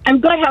 I'm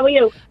good. How are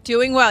you?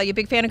 Doing well. You a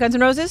big fan of Guns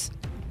N' Roses?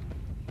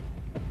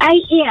 I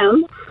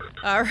am.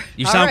 All right.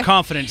 You sound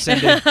confident,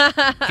 Cindy.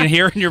 I can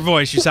hear it in your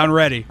voice. You sound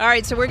ready. All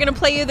right, so we're going to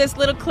play you this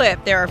little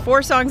clip. There are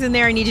 4 songs in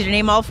there. I need you to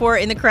name all 4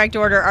 in the correct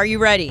order. Are you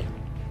ready?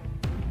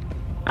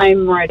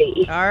 I'm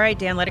ready. All right,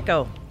 Dan, let it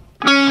go.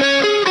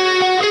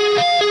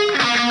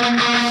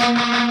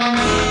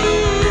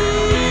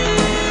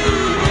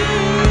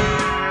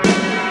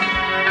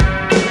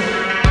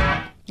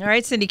 All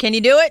right, Cindy, can you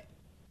do it?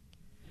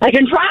 I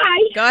can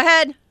try. Go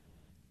ahead.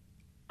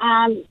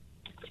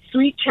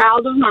 Sweet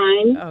Child of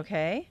Mine.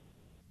 Okay.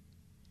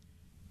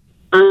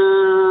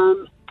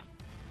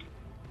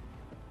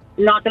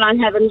 Knocking on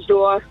Heaven's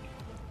Door.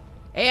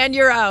 And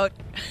you're out.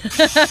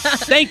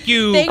 Thank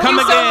you. Thank Come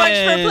you so much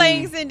again. for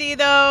playing, Cindy,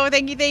 though.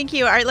 Thank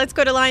you. All right, let's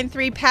go to line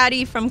 3,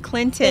 Patty from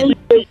Clinton.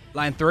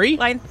 Line 3?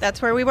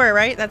 That's where we were,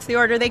 right? That's the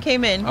order they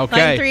came in.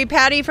 Okay. Line 3,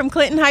 Patty from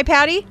Clinton. Hi,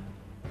 Patty.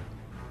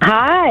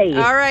 Hi.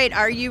 All right,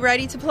 are you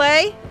ready to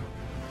play?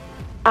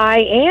 I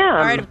am.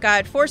 All right, I've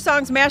got 4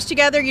 songs mashed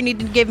together. You need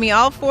to give me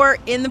all 4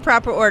 in the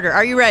proper order.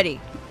 Are you ready?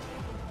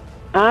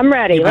 I'm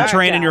ready. You've been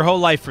training your whole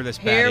life for this,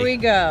 Patty. Here we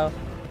go.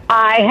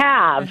 I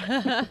have.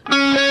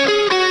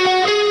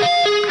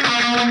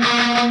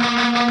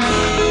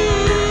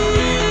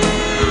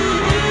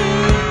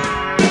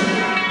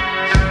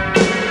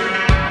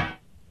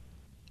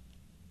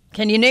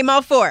 Can you name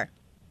all 4?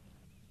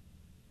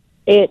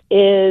 It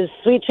is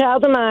Sweet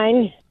Child of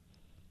Mine,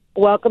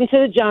 Welcome to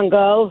the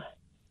Jungle,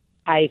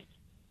 I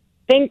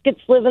think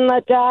it's Live and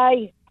Let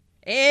Die.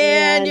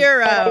 And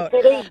you're out.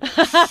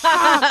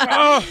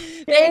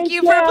 Thank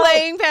you for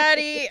playing,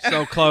 Patty.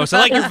 So close. I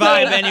like your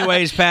vibe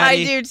anyways,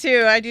 Patty.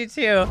 I do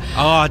too.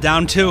 Oh,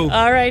 down 2.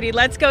 All righty,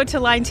 let's go to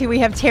line 2. We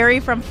have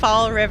Terry from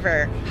Fall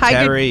River. Hi,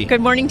 Terry.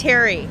 Good morning,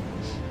 Terry.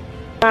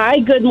 Hi,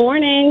 good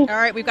morning. All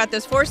right, we've got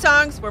those 4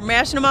 songs. We're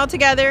mashing them all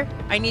together.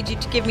 I need you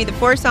to give me the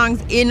 4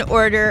 songs in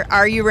order.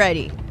 Are you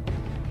ready?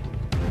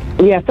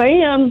 Yes, I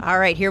am. All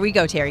right, here we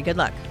go, Terry. Good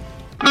luck.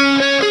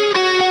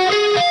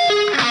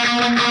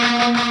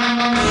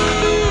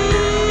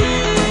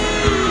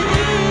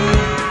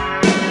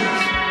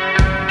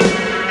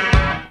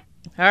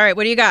 All right,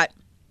 what do you got?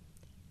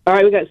 All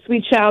right, we got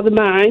Sweet Child of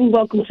Mine,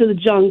 Welcome to the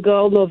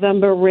Jungle,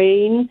 November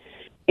Rain,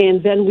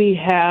 and then we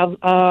have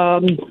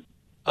hold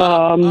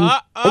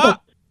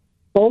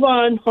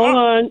on.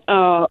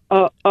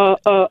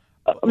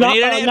 We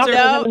need an answer.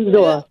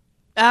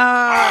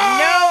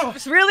 No,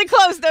 it's really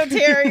close though,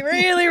 Terry.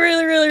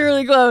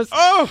 really close.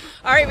 Oh!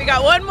 All right, we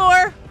got one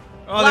more.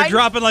 Oh, they're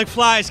dropping like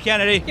flies,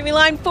 Kennedy. Give me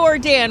line 4,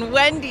 Dan.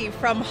 Wendy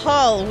from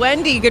Hull.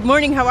 Wendy, good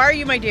morning. How are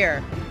you, my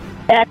dear?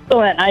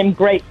 Excellent. I'm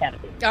great,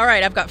 Kennedy. All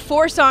right, I've got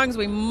 4 songs.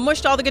 We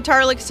mushed all the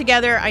guitar licks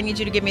together. I need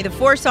you to give me the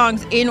 4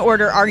 songs in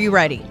order. Are you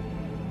ready?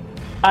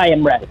 I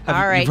am ready.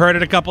 All right. You've heard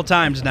it a couple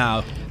times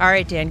now. All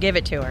right, Dan, give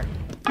it to her.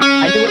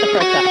 I do it the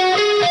first time.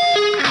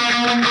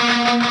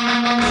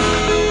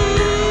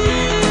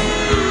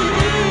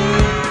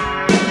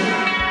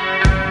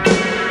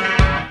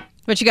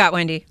 What you got,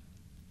 Wendy?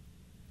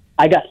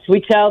 I got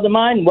Sweet Child of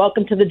Mine,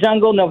 Welcome to the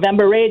Jungle,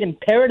 November Raid in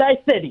Paradise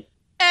City.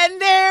 And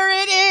there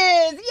it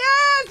is.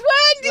 Yes,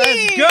 Wendy.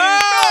 Let's go.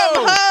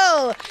 From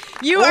Hull.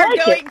 You are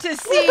going to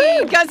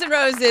see Guns N'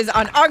 Roses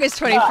on August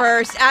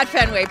 21st at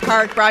Fenway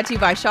Park, brought to you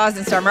by Shaw's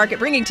and Star Market,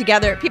 bringing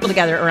people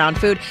together around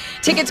food.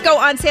 Tickets go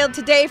on sale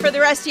today for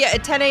the rest of you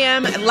at 10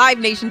 a.m. at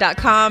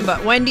livenation.com.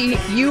 But, Wendy,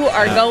 you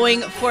are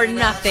going for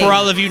nothing. For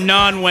all of you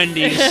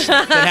non-Wendy's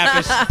that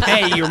have to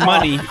pay your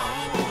money.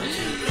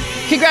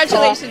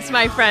 Congratulations,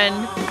 my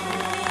friend.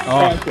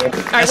 Oh,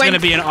 that's going to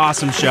be an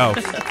awesome show.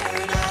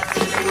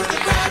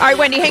 All right,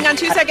 Wendy, hang on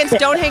 2 seconds.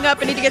 Don't hang up.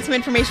 I need to get some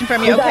information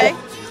from you, okay?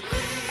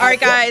 All right,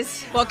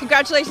 guys. Well,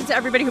 congratulations to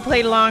everybody who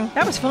played along.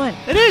 That was fun.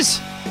 It is.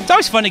 It's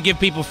always fun to give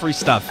people free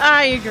stuff.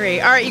 I agree.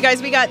 All right, you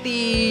guys, we got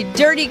the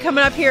Dirty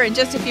coming up here in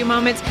just a few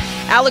moments.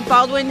 Alec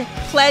Baldwin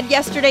pled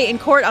yesterday in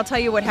court. I'll tell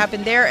you what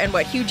happened there and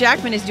what Hugh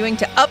Jackman is doing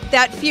to up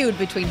that feud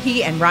between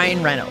he and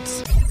Ryan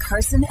Reynolds.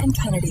 Carson and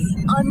Kennedy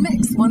on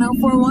Mix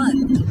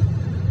 104.1.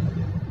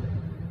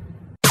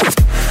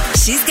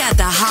 She's got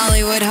the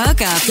Hollywood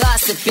hookup.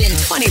 Gossiping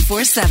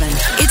 24/7.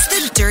 It's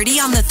the Dirty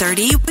on the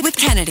 30 with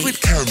Kennedy.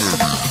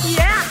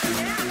 Yeah.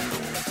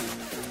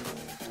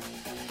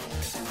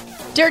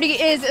 Dirty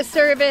is a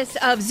service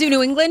of Zoo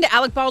New England.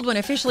 Alec Baldwin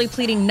officially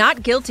pleading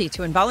not guilty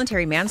to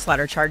involuntary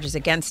manslaughter charges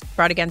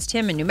brought against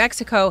him in New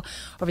Mexico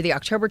over the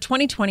October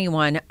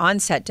 2021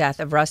 on-set death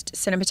of Rust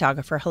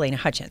cinematographer Helena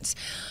Hutchins.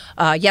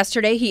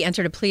 Yesterday, he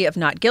entered a plea of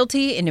not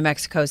guilty in New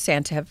Mexico's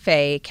Santa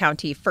Fe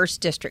County First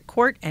District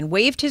Court and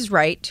waived his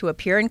right to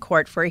appear in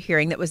court for a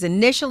hearing that was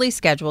initially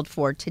scheduled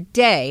for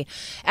today.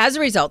 As a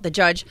result, the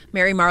judge,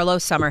 Mary Marlowe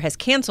Summer, has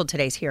canceled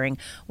today's hearing,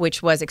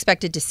 which was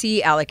expected to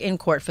see Alec in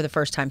court for the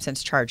first time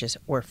since charges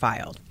were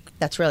filed.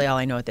 That's really all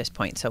I know at this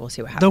point, so we'll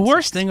see what happens. The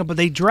worst thing, but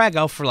they drag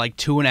out for like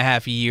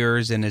 2.5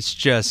 years, and it's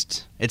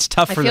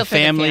tough for the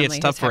family. It's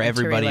tough for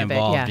everybody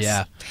involved.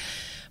 Yeah.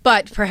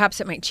 But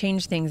perhaps it might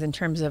change things in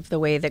terms of the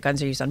way that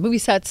guns are used on movie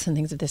sets and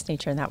things of this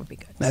nature, and that would be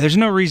good. Now, there's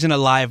no reason a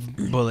live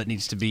bullet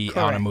needs to be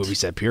on a movie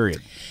set, period.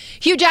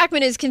 Hugh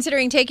Jackman is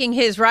considering taking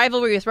his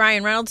rivalry with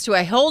Ryan Reynolds to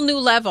a whole new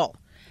level.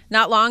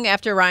 Not long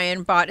after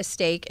Ryan bought a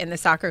stake in the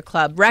soccer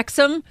club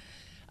Wrexham,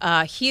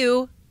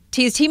 Hugh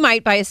teased he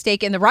might buy a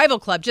stake in the rival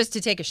club just to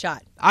take a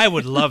shot. I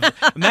would love it.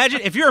 Imagine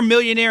if you're a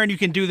millionaire and you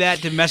can do that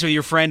to mess with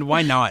your friend,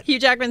 why not? Hugh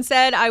Jackman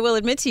said, I will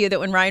admit to you that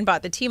when Ryan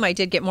bought the team, I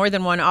did get more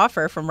than one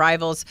offer from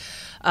rivals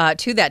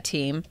to that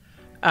team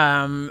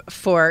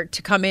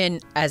to come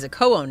in as a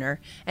co-owner,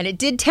 and it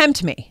did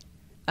tempt me.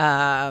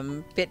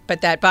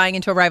 But that buying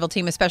into a rival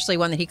team, especially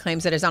one that he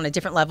claims that is on a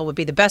different level, would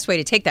be the best way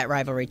to take that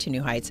rivalry to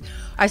new heights.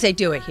 I say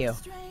do it, Hugh.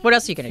 What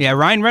else are you going to do? Yeah,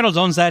 Ryan Reynolds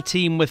owns that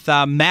team with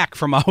Mac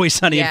from Always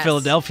Sunny in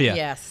Philadelphia.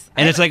 Yes.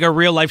 And it's like a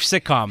real-life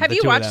sitcom. Have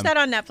you watched that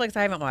on Netflix?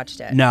 I haven't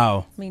watched it.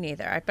 No. Me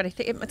neither. But I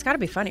think it's got to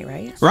be funny,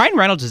 right? Ryan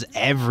Reynolds is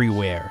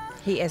everywhere.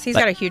 He is. He's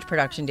got a huge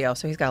production deal,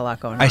 so he's got a lot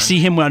going on. I see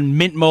him on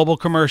Mint Mobile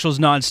commercials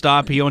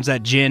nonstop. He owns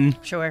that gin.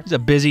 Sure. He's a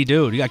busy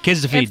dude. He got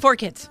kids to feed. And 4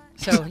 kids.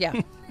 So, yeah.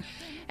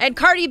 And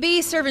Cardi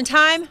B serving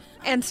time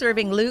and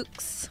serving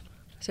Luke's.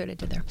 See what I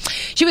did there.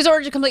 She was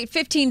ordered to complete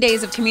 15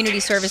 days of community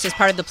service as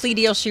part of the plea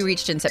deal she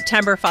reached in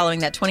September following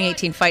that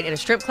 2018 fight at a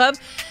strip club.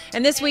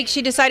 And this week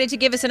she decided to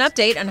give us an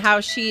update on how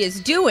she is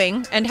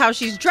doing and how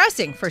she's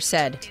dressing for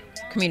said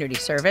community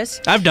service.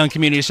 I've done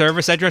community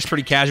service. I dress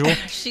pretty casual.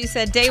 She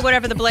said, day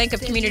whatever the blank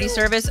of community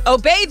service,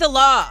 obey the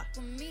law.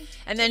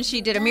 And then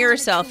she did a mirror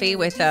selfie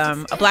with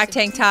a black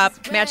tank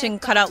top, matching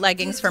cutout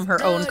leggings from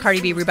her own Cardi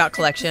B Reebok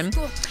collection,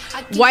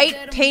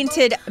 white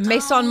painted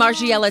Maison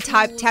Margiela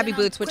tabby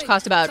boots, which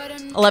cost about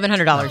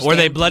 $1,100. Were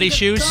they bloody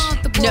shoes?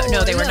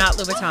 No, they were not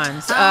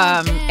Louboutins.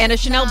 And a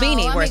Chanel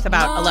beanie worth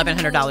about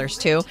 $1,100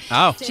 too.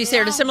 Oh. She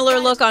shared a similar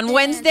look on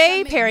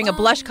Wednesday, pairing a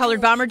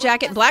blush-colored bomber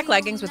jacket and black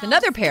leggings with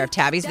another pair of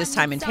tabbies, this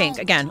time in pink.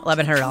 Again,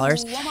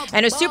 $1,100.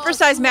 And a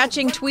supersized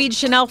matching tweed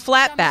Chanel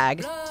flat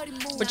bag.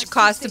 which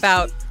cost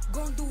about,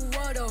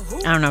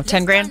 I don't know,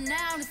 10 grand.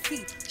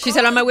 She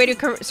said, on my way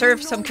to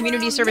serve some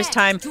community service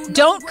time,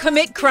 don't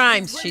commit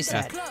crimes, she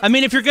said. I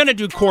mean, if you're going to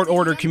do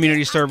court-ordered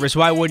community service,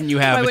 why wouldn't you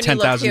have a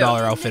 $10,000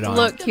 outfit on?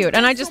 Look cute.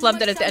 And I just love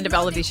that at the end of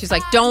all of these, she's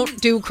like,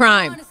 don't do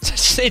crime.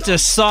 It's a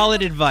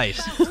solid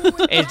advice.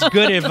 It's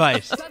good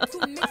advice.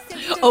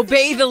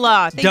 Obey the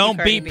law.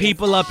 Don't beat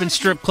people up in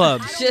strip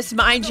clubs. Just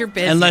mind your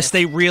business. Unless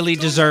they really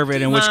deserve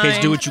it, in which case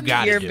do what you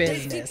got to do. Your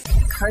business.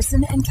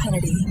 Carson and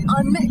Kennedy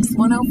on Mix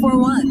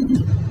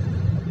 104.1.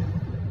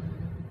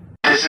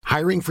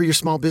 Hiring for your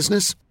small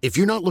business? If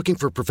you're not looking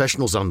for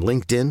professionals on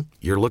LinkedIn,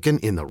 you're looking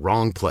in the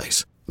wrong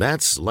place.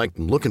 That's like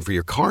looking for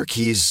your car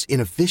keys in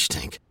a fish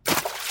tank.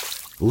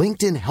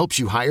 LinkedIn helps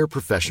you hire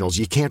professionals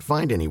you can't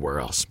find anywhere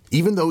else,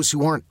 even those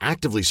who aren't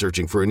actively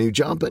searching for a new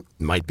job but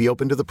might be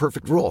open to the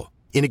perfect role.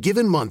 In a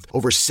given month,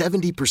 over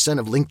 70%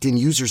 of LinkedIn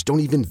users don't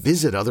even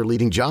visit other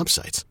leading job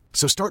sites.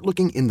 So start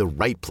looking in the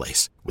right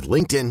place. With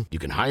LinkedIn, you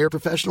can hire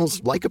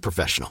professionals like a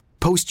professional.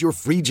 Post your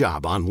free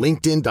job on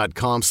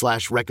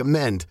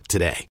linkedin.com/recommend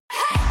today.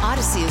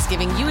 Odyssey is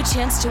giving you a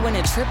chance to win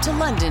a trip to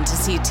London to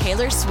see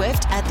Taylor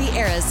Swift at the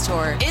Eras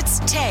Tour. It's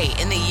Tay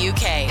in the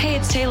UK. Hey,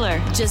 it's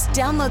Taylor. Just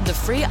download the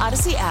free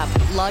Odyssey app,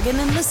 log in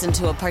and listen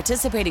to a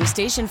participating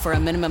station for a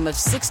minimum of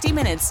 60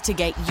 minutes to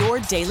get your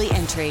daily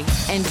entry.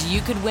 And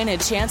you could win a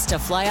chance to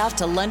fly off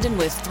to London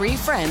with 3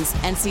 friends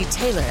and see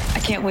Taylor. I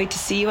can't wait to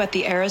see you at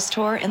the Eras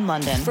Tour in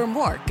London. For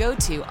more, go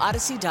to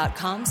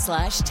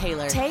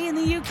odyssey.com/Taylor. Tay in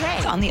the UK.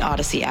 It's on the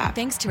Odyssey app.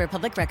 Thanks to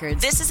Republic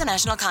Records. This is a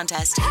national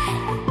contest.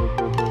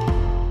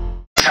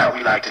 How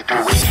we like to do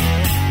it.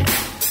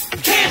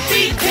 Can't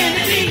beat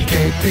Kennedy.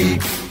 Can't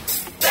beat.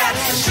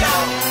 That's the show.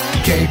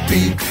 Can't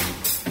beat.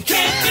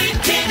 Can't beat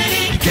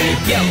Kennedy. Can't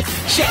beat. Yo,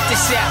 check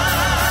this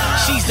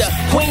out. She's the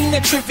queen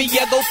of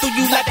trivia. Go through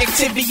you like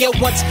Activia.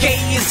 Once gay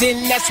is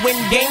in, that's when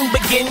game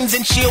begins.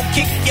 And she'll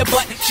kick your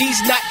butt.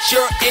 She's not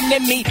your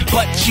enemy,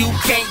 but you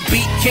can't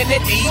beat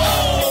Kennedy.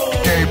 Oh.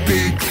 Can't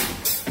beat.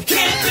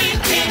 Can't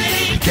beat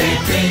Kennedy.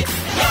 Can't beat.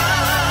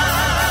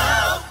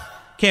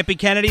 Can't Be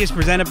Kennedy is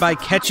presented by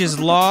Catches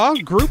Law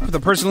Group, the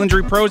personal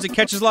injury pros at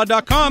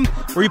catcheslaw.com,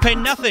 where you pay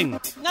nothing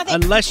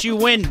unless you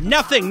win.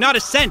 Nothing, not a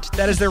cent.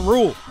 That is their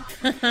rule.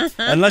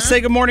 And let's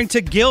say good morning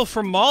to Gil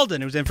from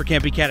Malden, who's in for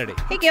Can't Be Kennedy.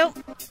 Hey, Gil.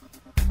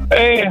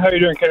 Hey, how you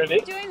doing, Kennedy?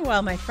 Doing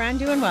well, my friend.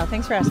 Doing well.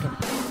 Thanks for asking.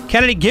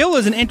 Kennedy, Gil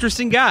is an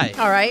interesting guy.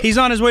 All right. He's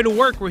on his way to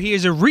work where he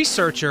is a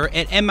researcher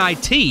at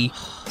MIT.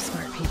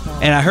 Smart people.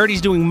 And I heard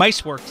he's doing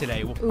mice work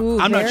today. Ooh,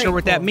 I'm not sure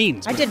what that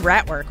means. I did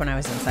rat work when I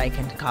was in psych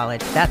in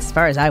college. That's as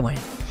far as I went.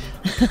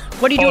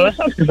 What do you do? That's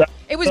not too bad.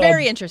 It was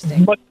very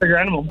interesting. Much bigger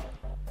animal.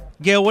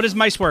 Gil, what is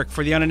mice work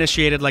for the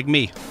uninitiated like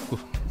me?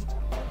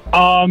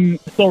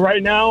 So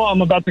right now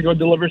I'm about to go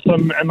deliver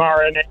some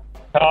mRNA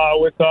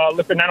with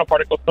lipid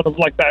nanoparticles, sort of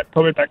like that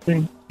COVID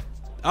vaccine.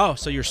 Oh,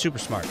 so you're super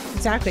smart.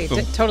 Exactly.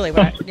 Totally.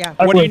 Yeah.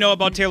 What do you know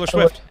about Taylor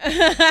Swift?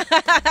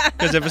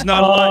 Because if it's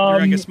not a lot, you're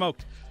going to get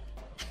smoked.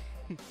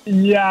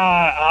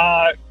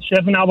 Yeah. She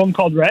has an album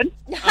called Red.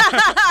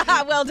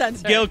 Well done,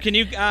 sir. Gil, can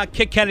you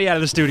kick Kennedy out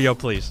of the studio,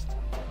 please?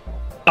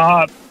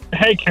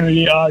 Hey,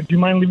 Kennedy, do you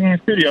mind leaving the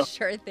studio?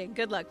 Sure thing.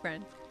 Good luck,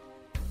 friend.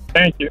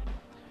 Thank you.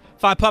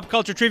 5 pop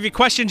culture trivia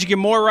questions. You get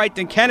more right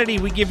than Kennedy.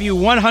 We give you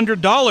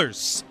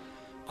 $100.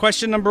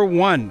 Question number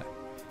 1.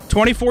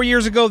 24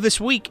 years ago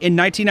this week, in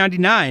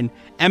 1999,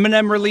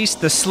 Eminem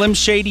released the Slim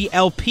Shady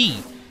LP.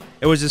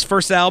 It was his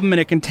first album, and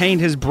it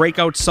contained his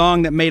breakout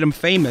song that made him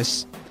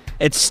famous.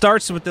 It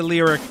starts with the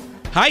lyric,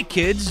 "Hi,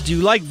 kids, do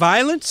you like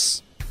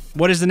violence?"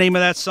 What is the name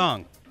of that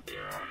song?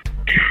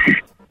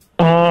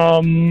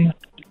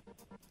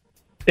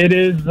 It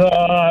is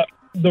the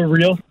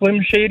real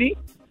Slim Shady.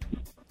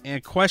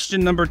 And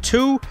question number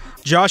 2,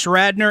 Josh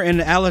Radnor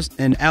and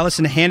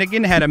Allison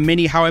Hannigan had a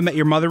mini How I Met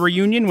Your Mother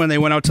reunion when they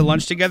went out to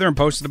lunch together and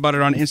posted about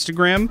it on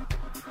Instagram.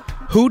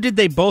 Who did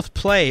they both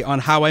play on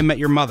How I Met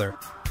Your Mother?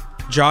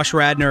 Josh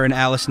Radnor and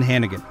Allison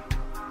Hannigan.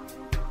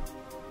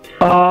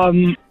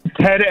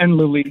 Ted and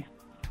Lily.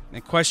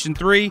 And question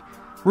 3,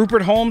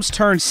 Rupert Holmes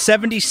turned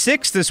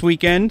 76 this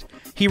weekend.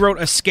 He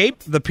wrote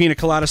Escape, the Pina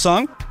Colada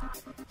song.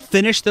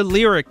 Finish the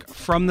lyric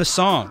from the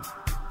song.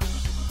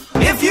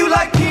 If you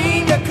like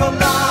pina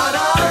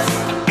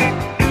coladas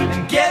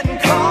and getting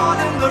caught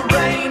in the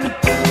rain,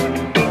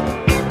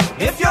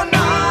 if you're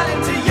not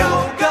into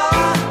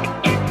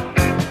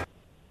yoga,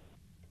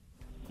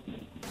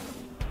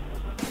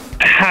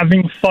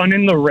 having fun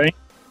in the rain.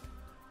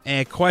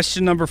 And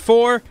question number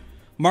 4,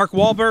 Mark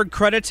Wahlberg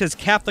credits his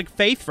Catholic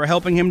faith for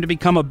helping him to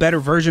become a better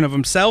version of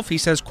himself. He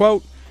says,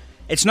 quote,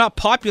 "It's not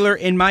popular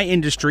in my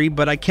industry,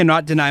 but I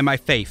cannot deny my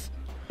faith."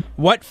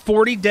 What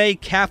 40-day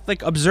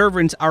Catholic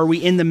observance are we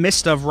in the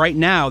midst of right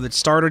now that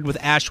started with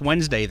Ash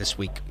Wednesday this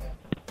week?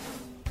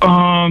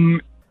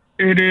 It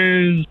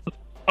is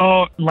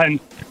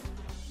Lent.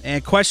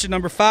 And question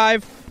number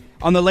 5,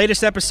 on the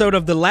latest episode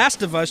of The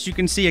Last of Us, you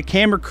can see a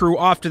camera crew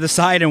off to the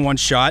side in one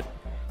shot.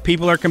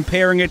 People are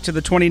comparing it to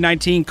the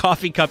 2019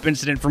 coffee cup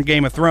incident from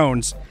Game of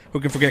Thrones.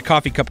 Who can forget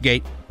Coffee Cup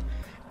Gate?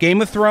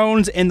 Game of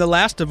Thrones and The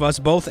Last of Us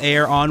both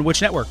air on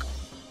which network?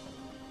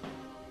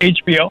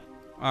 HBO.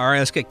 All right,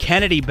 let's get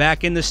Kennedy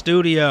back in the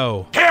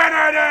studio.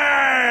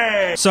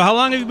 Kennedy! So how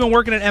long have you been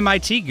working at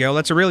MIT, Gil?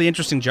 That's a really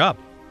interesting job.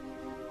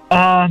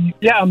 I've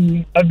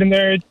been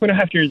there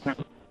 2.5 years now.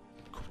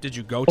 Did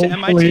you go to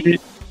MIT?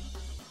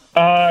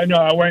 No,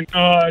 I went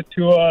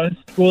to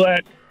school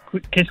at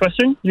Case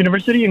Western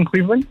University in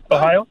Cleveland,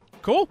 Ohio.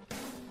 Cool.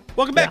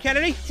 Welcome back,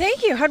 Kennedy.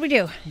 Thank you. How'd we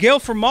do? Gil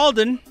from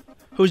Malden,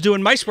 who's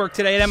doing mice work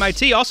today at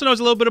MIT, also knows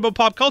a little bit about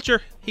pop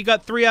culture. He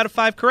got 3 out of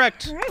 5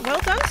 correct. All right, well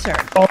done, sir.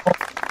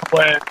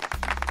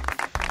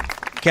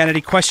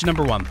 Kennedy, question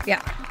number 1.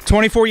 Yeah.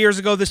 24 years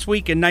ago this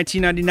week, in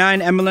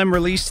 1999, Eminem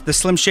released the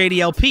Slim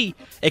Shady LP.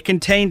 It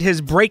contained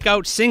his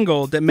breakout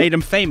single that made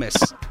him famous.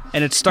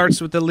 And it starts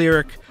with the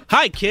lyric,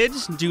 "Hi,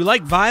 kids, do you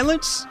like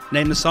violence?"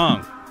 Name the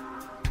song.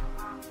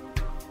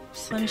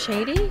 Slim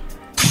Shady?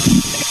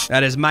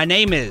 That is My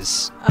Name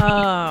Is.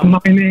 Oh. My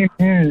name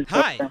is.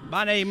 Hi,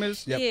 my name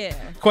is. Yep. Yeah.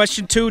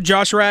 Question 2,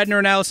 Josh Radnor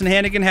and Allison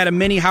Hannigan had a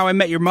mini How I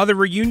Met Your Mother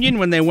reunion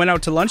when they went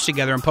out to lunch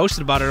together and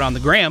posted about it on the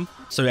gram,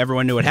 so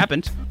everyone knew it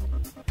happened.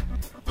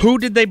 Who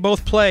did they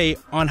both play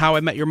on How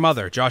I Met Your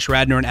Mother, Josh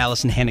Radnor and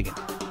Allison Hannigan?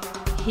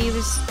 He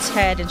was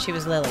Ted and she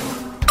was Lily.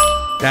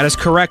 That is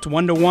correct,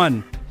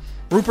 1-1.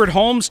 Rupert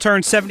Holmes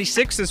turned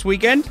 76 this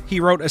weekend. He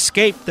wrote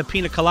Escape, the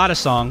Pina Colada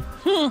song.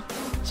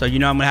 So you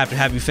know I'm going to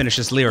have you finish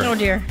this lyric. Oh,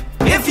 dear.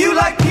 If you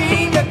like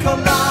pina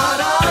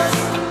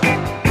coladas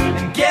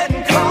and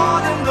getting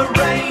caught in the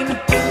rain,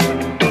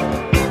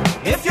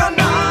 if you're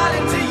not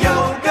into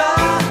yoga,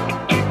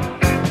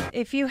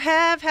 If you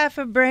have half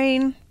a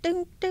brain,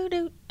 do.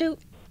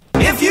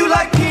 if you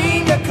like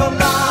pina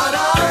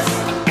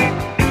coladas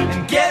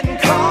and getting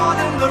caught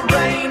in the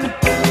rain,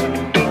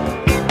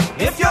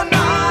 if you're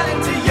not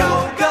into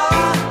yoga,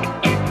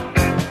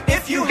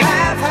 if you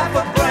have half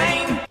a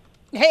brain.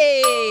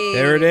 Hey!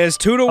 There it is,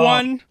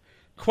 2-1.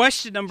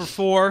 Question number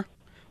 4.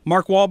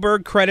 Mark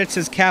Wahlberg credits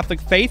his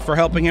Catholic faith for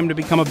helping him to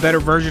become a better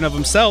version of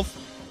himself,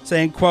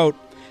 saying, quote,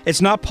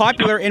 "It's not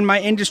popular in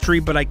my industry,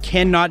 but I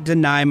cannot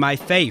deny my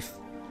faith."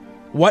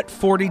 What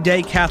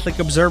 40-day Catholic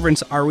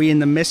observance are we in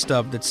the midst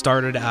of that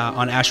started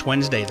on Ash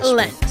Wednesday this week?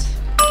 Lent.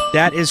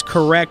 That is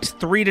correct.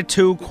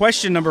 3-2.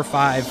 Question number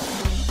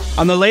 5.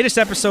 On the latest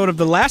episode of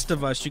The Last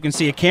of Us, you can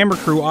see a camera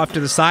crew off to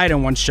the side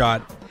in one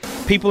shot.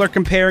 People are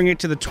comparing it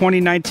to the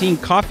 2019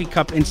 coffee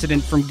cup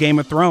incident from Game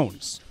of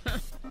Thrones.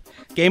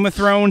 Game of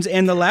Thrones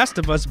and The Last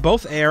of Us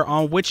both air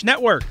on which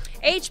network?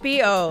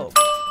 HBO.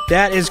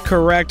 That is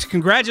correct.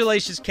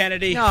 Congratulations,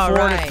 Kennedy. All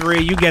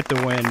 4-3. You get the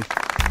win.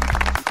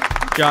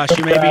 Josh,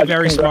 you may be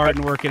very smart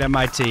and work at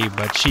MIT,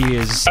 but she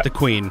is the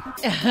queen.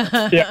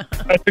 Yeah,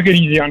 I took it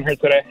easy on her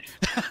today.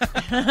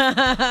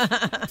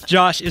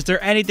 Josh, is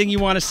there anything you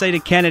want to say to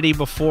Kennedy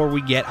before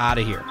we get out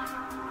of here?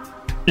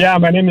 Yeah,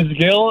 my name is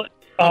Gil.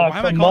 Why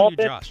am I calling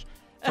you Josh?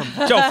 From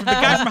the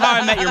guy from How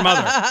I Met Your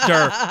Mother.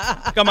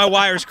 Got my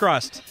wires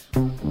crossed.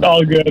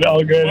 All good.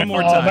 One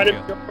more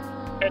time.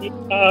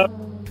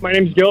 My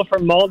name's Gil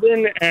from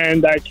Malden,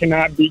 and I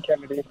cannot beat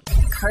Kennedy.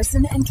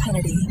 Carson and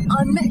Kennedy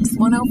on Mix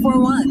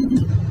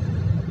 104.1.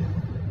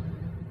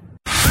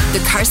 The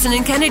Carson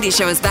and Kennedy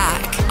Show is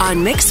back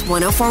on Mix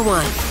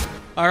 104.1.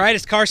 All right,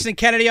 it's Carson and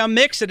Kennedy on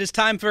Mix. It is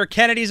time for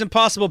Kennedy's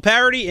Impossible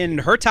Parody,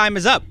 and her time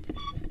is up.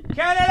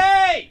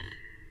 Kennedy!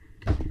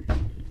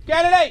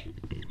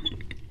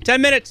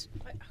 10 minutes.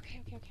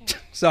 Okay.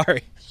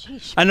 Sorry.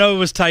 Sheesh. I know it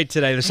was tight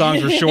today. The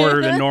songs were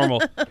shorter than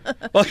normal.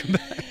 Welcome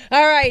back.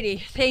 All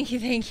righty. Thank you.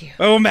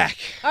 Welcome back.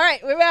 All right,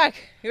 we're back.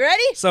 You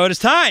ready? So it is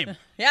time.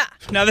 Yeah.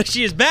 Now that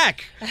she is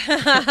back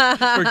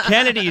for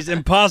Kennedy's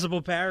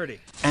Impossible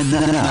Parody. And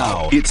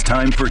now it's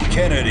time for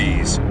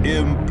Kennedy's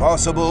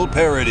Impossible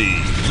Parody.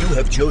 You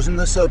have chosen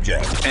the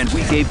subject, and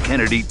we gave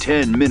Kennedy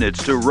 10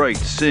 minutes to write,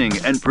 sing,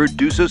 and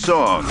produce a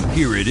song.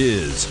 Here it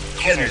is.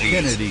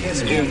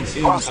 Kennedy's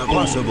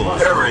Impossible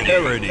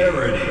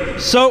Parody.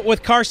 So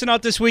with Carson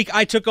out this week,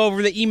 I took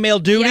over the email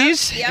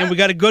duties, and we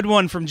got a good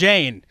one from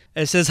Jane.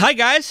 It says, "Hi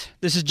guys,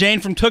 this is Jane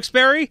from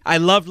Tewksbury. I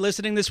loved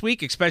listening this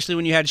week, especially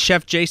when you had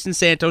Chef Jason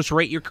Santos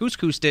rate your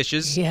couscous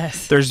dishes.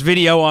 Yes. There's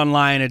video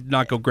online. It'd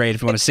not go great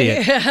if you want to see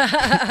it.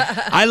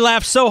 I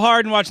laughed so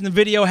hard and watching the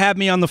video had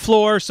me on the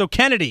floor. So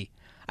Kennedy,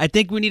 I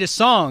think we need a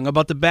song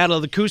about the Battle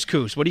of the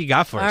Couscous. What do you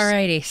got for us?" All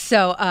righty.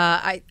 So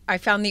I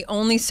found the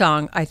only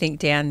song, I think,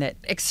 Dan, that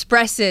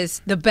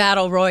expresses the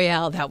battle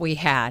royale that we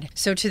had.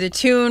 So to the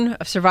tune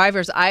of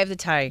Survivor's Eye of the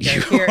Tiger,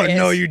 here is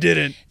No, you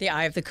didn't. The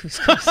Eye of the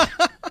Couscous.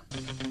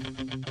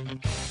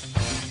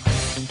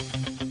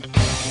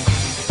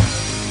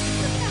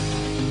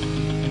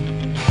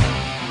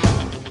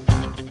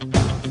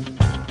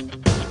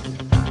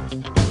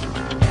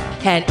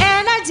 Had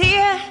an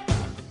idea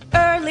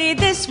early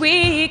this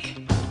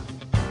week.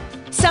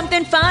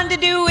 Something fun to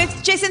do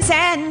with Jason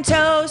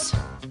Santos.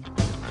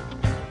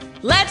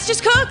 Let's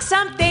just cook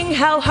something,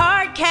 how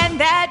hard can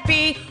that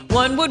be?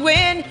 One would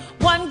win,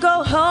 one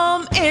go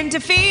home in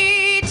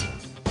defeat.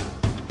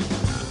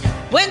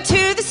 Went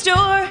to the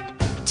store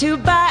to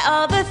buy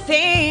all the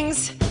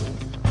things.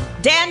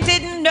 Dan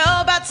didn't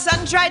know about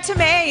sun-dried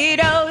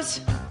tomatoes.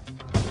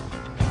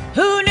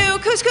 Who knew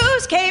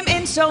couscous came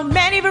in so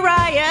many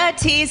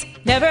varieties.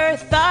 Never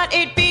thought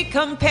it'd be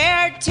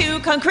compared to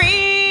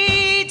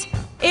concrete.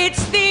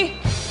 It's the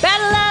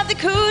battle of the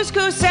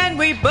couscous, and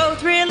we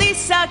both really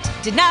sucked.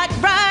 Did not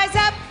rise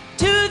up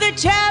to the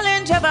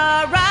challenge of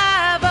our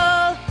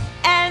rival.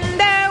 And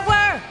there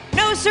were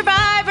no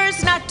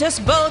survivors, knocked us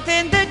both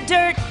in the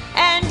dirt.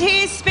 And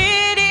he's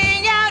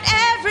spitting out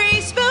every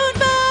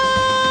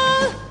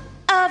spoonful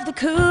of the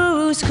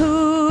couscous.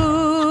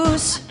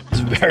 It's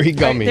very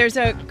gummy. There's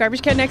a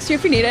garbage can next to you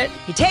if you need it.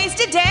 He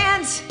tasted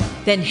Dan's,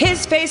 then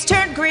his face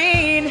turned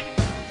green.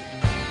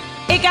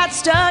 It got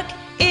stuck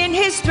in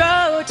his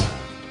throat.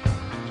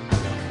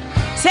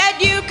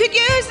 Said you could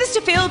use this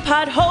to fill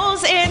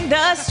potholes in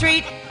the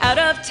street. Out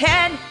of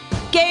 10,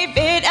 gave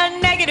it a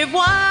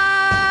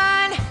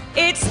 -1.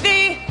 It's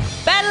the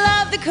battle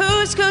of the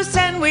couscous,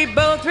 and we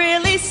both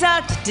really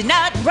sucked. Did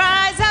not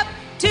rise up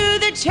to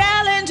the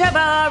challenge of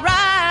our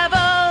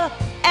rival.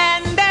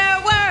 And there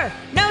were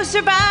no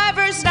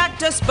survivors,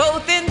 knocked us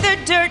both in the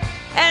dirt.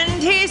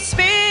 And he's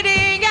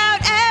spitting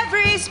out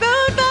every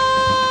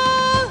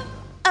spoonful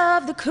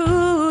of the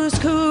couscous.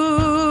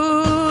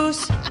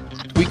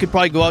 We could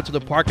probably go out to the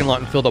parking lot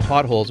and fill the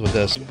potholes with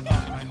this.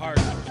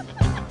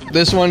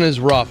 This one is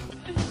rough.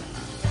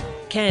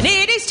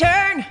 Kennedy's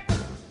turn.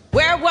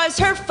 Where was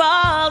her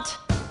fault?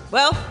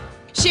 Well,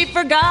 she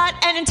forgot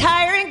an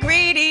entire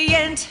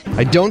ingredient.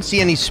 I don't see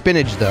any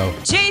spinach, though.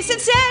 Jason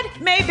said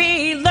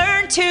maybe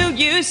learn to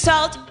use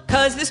salt,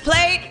 'cause this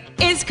plate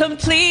is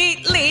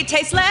completely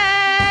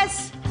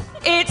tasteless.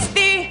 It's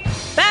the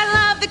battle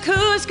of the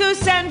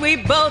couscous, and we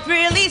both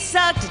really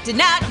sucked. Did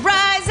not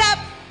rise up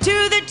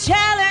to the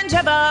challenge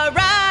of our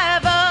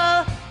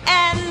rival.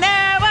 And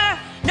there were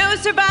no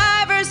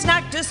survivors,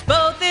 knocked us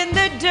both in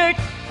the dirt.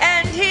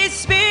 And he's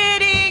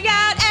spitting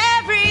out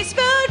every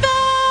spoonful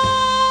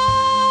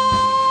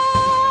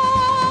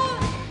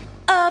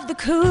of the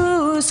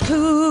couscous.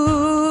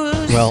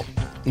 Well,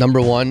 number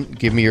one,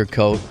 give me your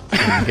coat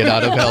and get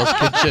out of Hell's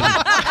Kitchen.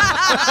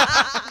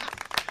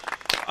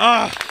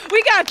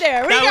 We got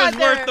there. That was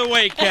worth the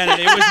wait,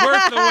 Kennedy. It was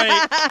worth the wait.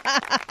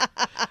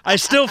 I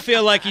still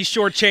feel like he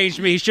shortchanged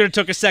me. He should have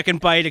took a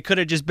second bite. It could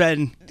have just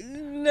been...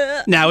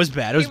 No, it was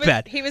bad. It was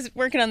bad. He was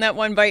working on that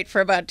one bite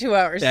for about 2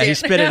 hours. Yeah, he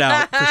spit it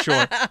out for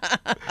sure.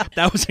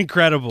 That was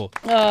incredible.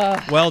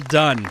 Well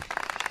done.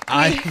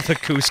 The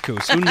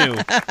couscous. Who knew?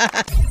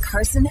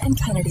 Carson and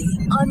Kennedy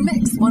on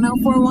Mix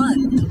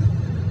 104.1.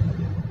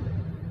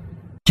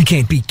 You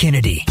can't beat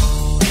Kennedy.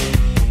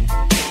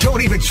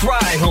 Don't even try,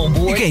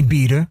 homeboy. You can't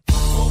beat her.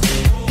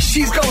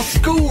 She's gonna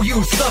school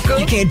you, sucker.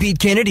 You can't beat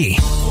Kennedy.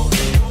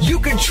 You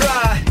can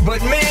try,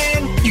 but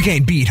man, you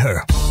can't beat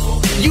her.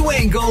 You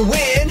ain't gonna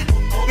win,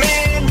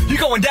 man. You're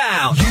going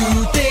down.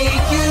 You think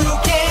you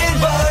can,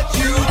 but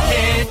you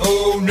can't.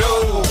 Oh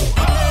no.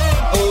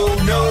 Oh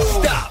no.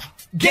 Stop.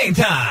 Game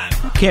time.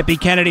 Can't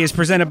Beat Kennedy is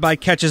presented by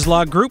Catches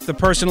Law Group, the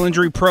personal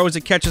injury pros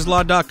at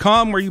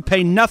catcheslaw.com, where you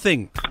pay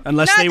nothing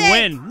unless they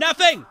win.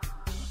 Nothing.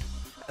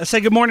 Let's say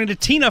good morning to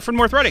Tina from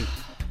North Reading.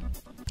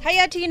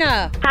 Hiya,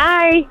 Tina.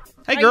 Hi.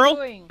 Hey, girl.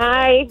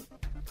 Hi.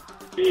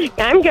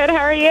 I'm good. How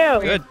are you?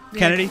 Good.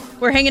 Kennedy?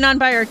 We're hanging on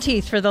by our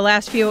teeth for the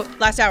last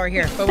hour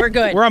here, but we're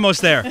good. We're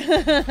almost there.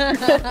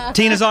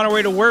 Tina's on her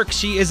way to work.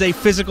 She is a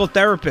physical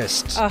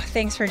therapist. Oh,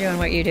 thanks for doing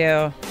what you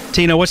do.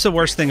 Tina, what's the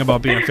worst thing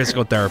about being a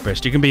physical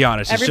therapist? You can be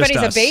honest. It's Everybody's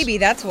just us. a baby,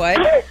 that's what.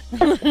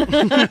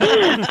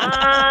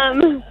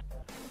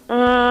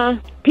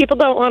 People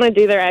don't want to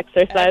do their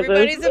exercises.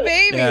 Everybody's a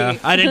baby. Yeah,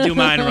 I didn't do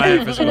mine when I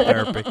had physical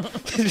therapy.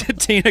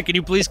 Tina, can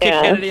you please kick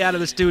Kennedy out of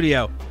the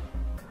studio?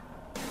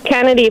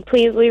 Kennedy,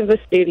 please leave the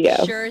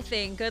studio. Sure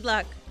thing. Good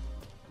luck.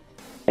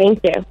 Thank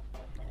you.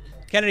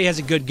 Kennedy has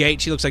a good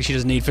gait. She looks like she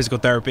doesn't need physical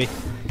therapy.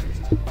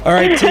 All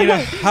right, Tina,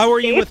 how are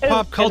you with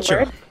pop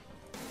culture?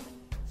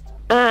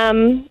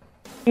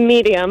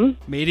 Medium.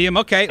 Medium?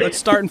 Okay, let's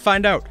start and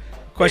find out.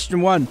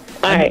 Question 1.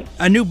 All right.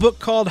 A new book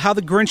called How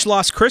the Grinch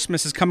Lost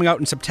Christmas is coming out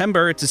in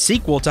September. It's a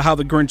sequel to How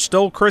the Grinch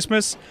Stole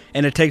Christmas,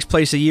 and it takes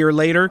place a year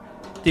later.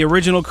 The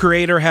original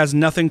creator has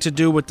nothing to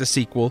do with the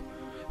sequel.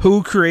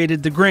 Who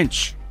created the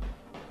Grinch?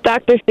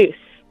 Dr. Seuss.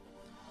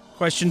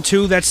 Question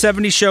 2. That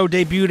 70s show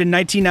debuted in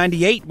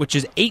 1998, which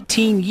is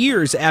 18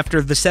 years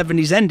after the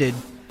 70s ended.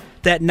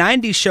 That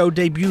 90s show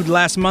debuted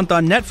last month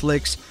on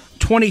Netflix,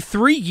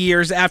 23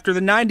 years after the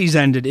 90s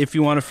ended, if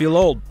you want to feel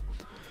old.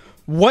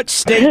 What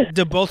state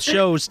do both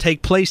shows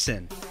take place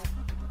in?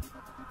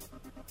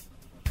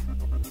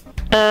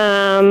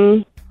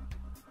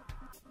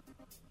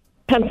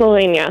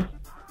 Pennsylvania.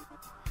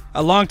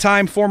 A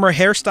longtime former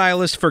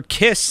hairstylist for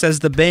Kiss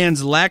says the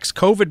band's lax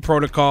COVID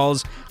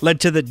protocols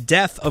led to the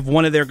death of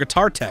one of their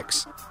guitar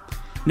techs.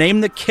 Name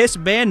the Kiss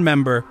band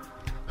member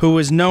who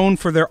is known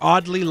for their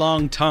oddly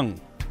long tongue.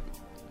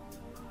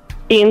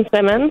 Gene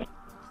Simmons.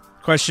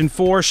 Question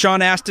 4.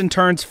 Sean Astin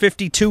turns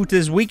 52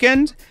 this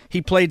weekend. He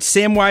played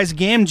Samwise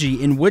Gamgee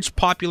in which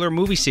popular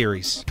movie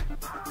series?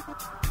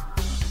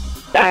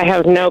 I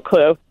have no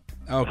clue.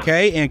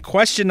 Okay, and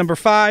question number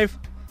 5.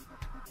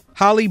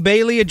 Halle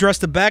Bailey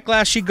addressed the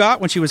backlash she got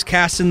when she was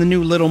cast in the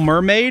new Little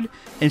Mermaid,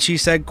 and she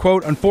said,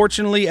 quote,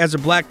 "Unfortunately, as a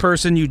black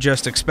person, you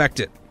just expect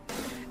it."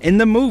 In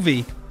the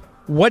movie,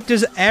 what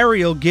does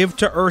Ariel give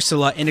to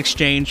Ursula in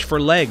exchange for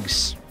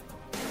legs?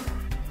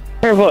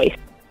 Her voice.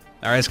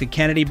 All right, let's get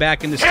Kennedy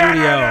back in the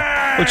studio,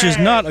 which is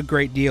not a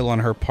great deal on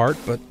her part,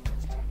 but...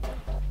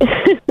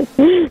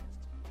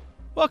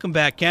 Welcome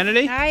back,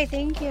 Kennedy. Hi,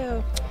 thank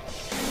you.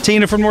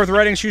 Tina from North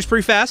Reading, she was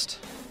pretty fast.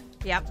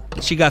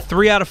 Yep. She got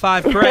 3 out of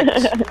 5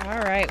 correct. All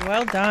right,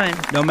 well done.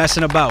 No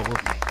messing about.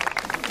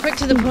 Quick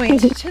to the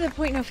point. To the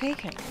point, no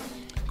faking.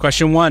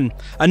 Question 1.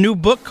 A new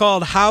book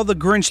called How the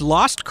Grinch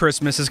Lost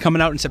Christmas is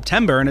coming out in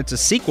September, and it's a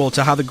sequel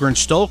to How the Grinch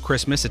Stole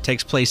Christmas. It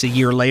takes place a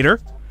year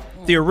later.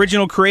 The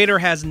original creator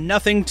has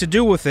nothing to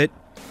do with it.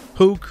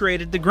 Who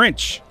created the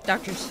Grinch?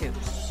 Dr.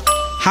 Seuss.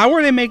 How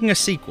are they making a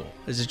sequel?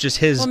 Is it just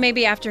his... Well,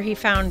 maybe after he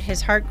found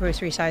his heart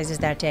grocery sizes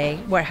that day,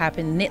 what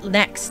happened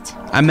next?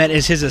 I meant,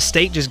 is his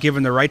estate just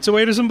giving the rights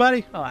away to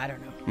somebody? Oh, I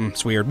don't know.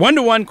 It's weird.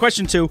 1-1.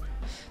 Question 2.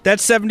 That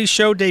 70s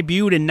show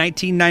debuted in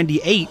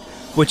 1998,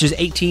 which is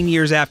 18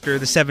 years after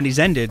the 70s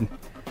ended.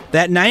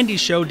 That 90s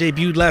show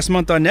debuted last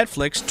month on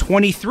Netflix,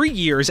 23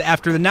 years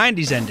after the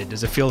 90s ended.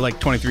 Does it feel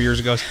like 23 years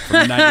ago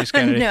from the 90s,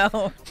 Kennedy?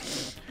 No.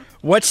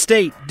 What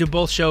state do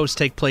both shows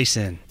take place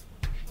in?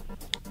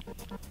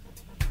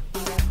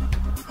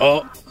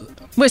 Oh.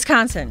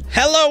 Wisconsin.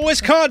 Hello,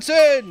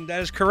 Wisconsin!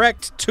 That is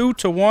correct.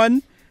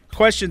 2-1.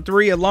 Question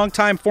 3. A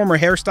longtime former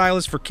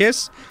hairstylist for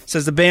Kiss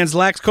says the band's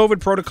lax COVID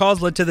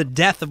protocols led to the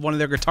death of one of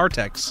their guitar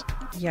techs.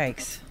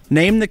 Yikes.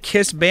 Name the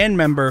Kiss band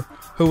member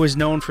who is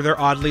known for their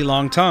oddly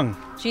long tongue.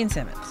 Gene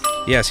Simmons.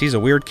 Yes, he's a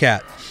weird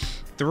cat.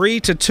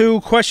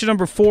 3-2. Question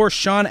number 4.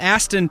 Sean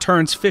Astin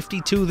turns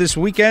 52 this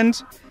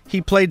weekend. He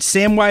played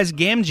Samwise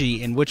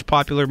Gamgee in which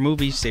popular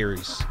movie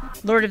series?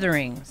 Lord of the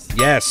Rings.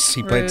 Yes,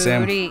 he played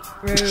Sam. Rudy.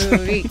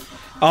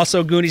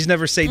 Also, Goonies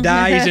Never Say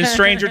Die. He's in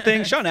Stranger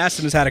Things. Sean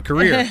Astin has had a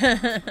career.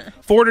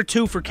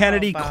 4-2 for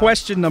Kennedy.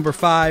 Question number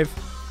 5.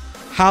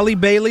 Halle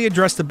Bailey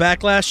addressed the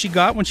backlash she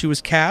got when she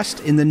was cast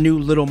in the new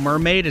Little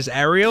Mermaid as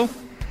Ariel.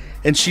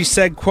 And she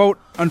said, quote,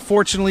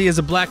 "Unfortunately, as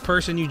a black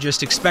person, you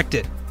just expect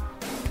it."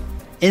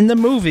 In the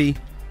movie,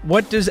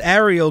 what does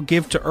Ariel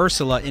give to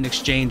Ursula in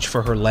exchange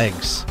for her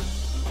legs?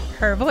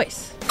 Her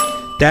voice.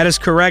 That is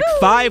correct.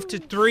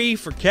 5-3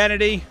 for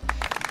Kennedy.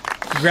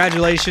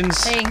 Congratulations.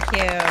 Thank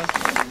you.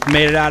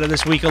 Made it out of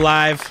this week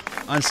alive,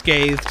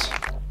 unscathed.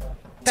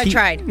 I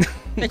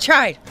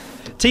tried.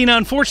 Tina,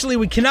 unfortunately,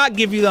 we cannot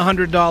give you the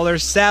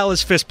 $100. Sal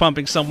is fist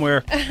pumping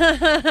somewhere,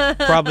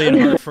 probably in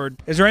Hartford.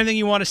 Is there anything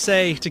you want to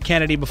say to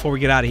Kennedy before we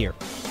get out of here?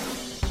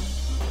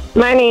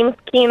 My name's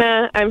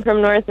Keena. I'm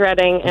from North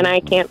Reading, and I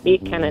can't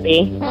beat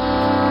Kennedy.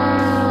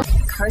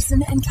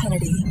 Carson and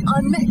Kennedy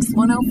on Mix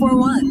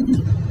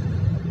 104.1.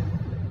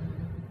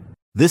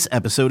 This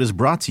episode is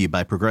brought to you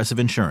by Progressive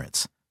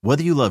Insurance.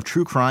 Whether you love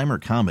true crime or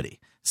comedy,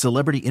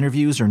 celebrity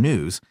interviews or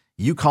news,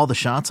 you call the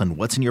shots on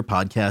what's in your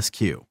podcast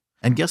queue.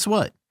 And guess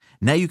what?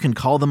 Now you can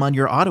call them on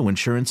your auto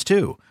insurance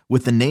too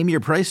with the Name Your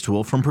Price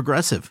tool from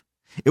Progressive.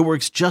 It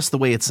works just the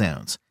way it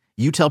sounds.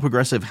 You tell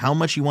Progressive how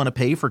much you want to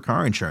pay for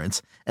car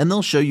insurance, and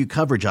they'll show you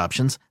coverage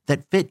options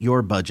that fit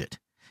your budget.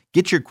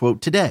 Get your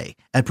quote today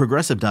at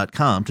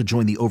Progressive.com to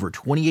join the over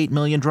 28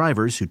 million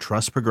drivers who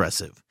trust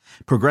Progressive.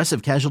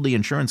 Progressive Casualty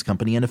Insurance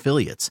Company and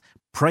Affiliates.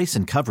 Price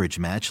and coverage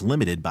match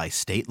limited by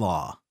state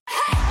law.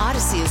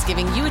 Odyssey is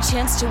giving you a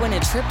chance to win a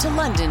trip to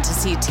London to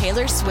see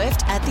Taylor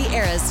Swift at the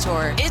Eras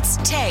Tour. It's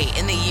Tay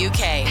in the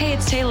UK. Hey,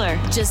 it's Taylor.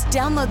 Just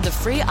download the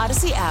free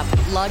Odyssey app,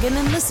 log in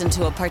and listen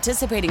to a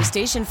participating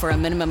station for a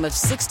minimum of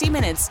 60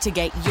 minutes to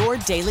get your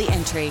daily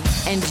entry.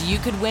 And you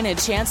could win a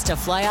chance to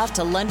fly off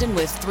to London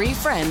with 3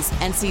 friends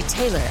and see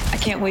Taylor. I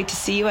can't wait to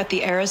see you at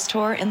the Eras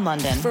Tour in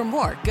London. For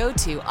more, go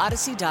to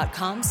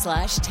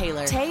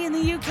odyssey.com/Taylor. Tay in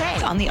the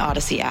UK. On the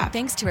Odyssey app.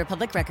 Thanks to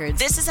Republic Records.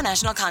 This is a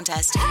national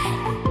contest.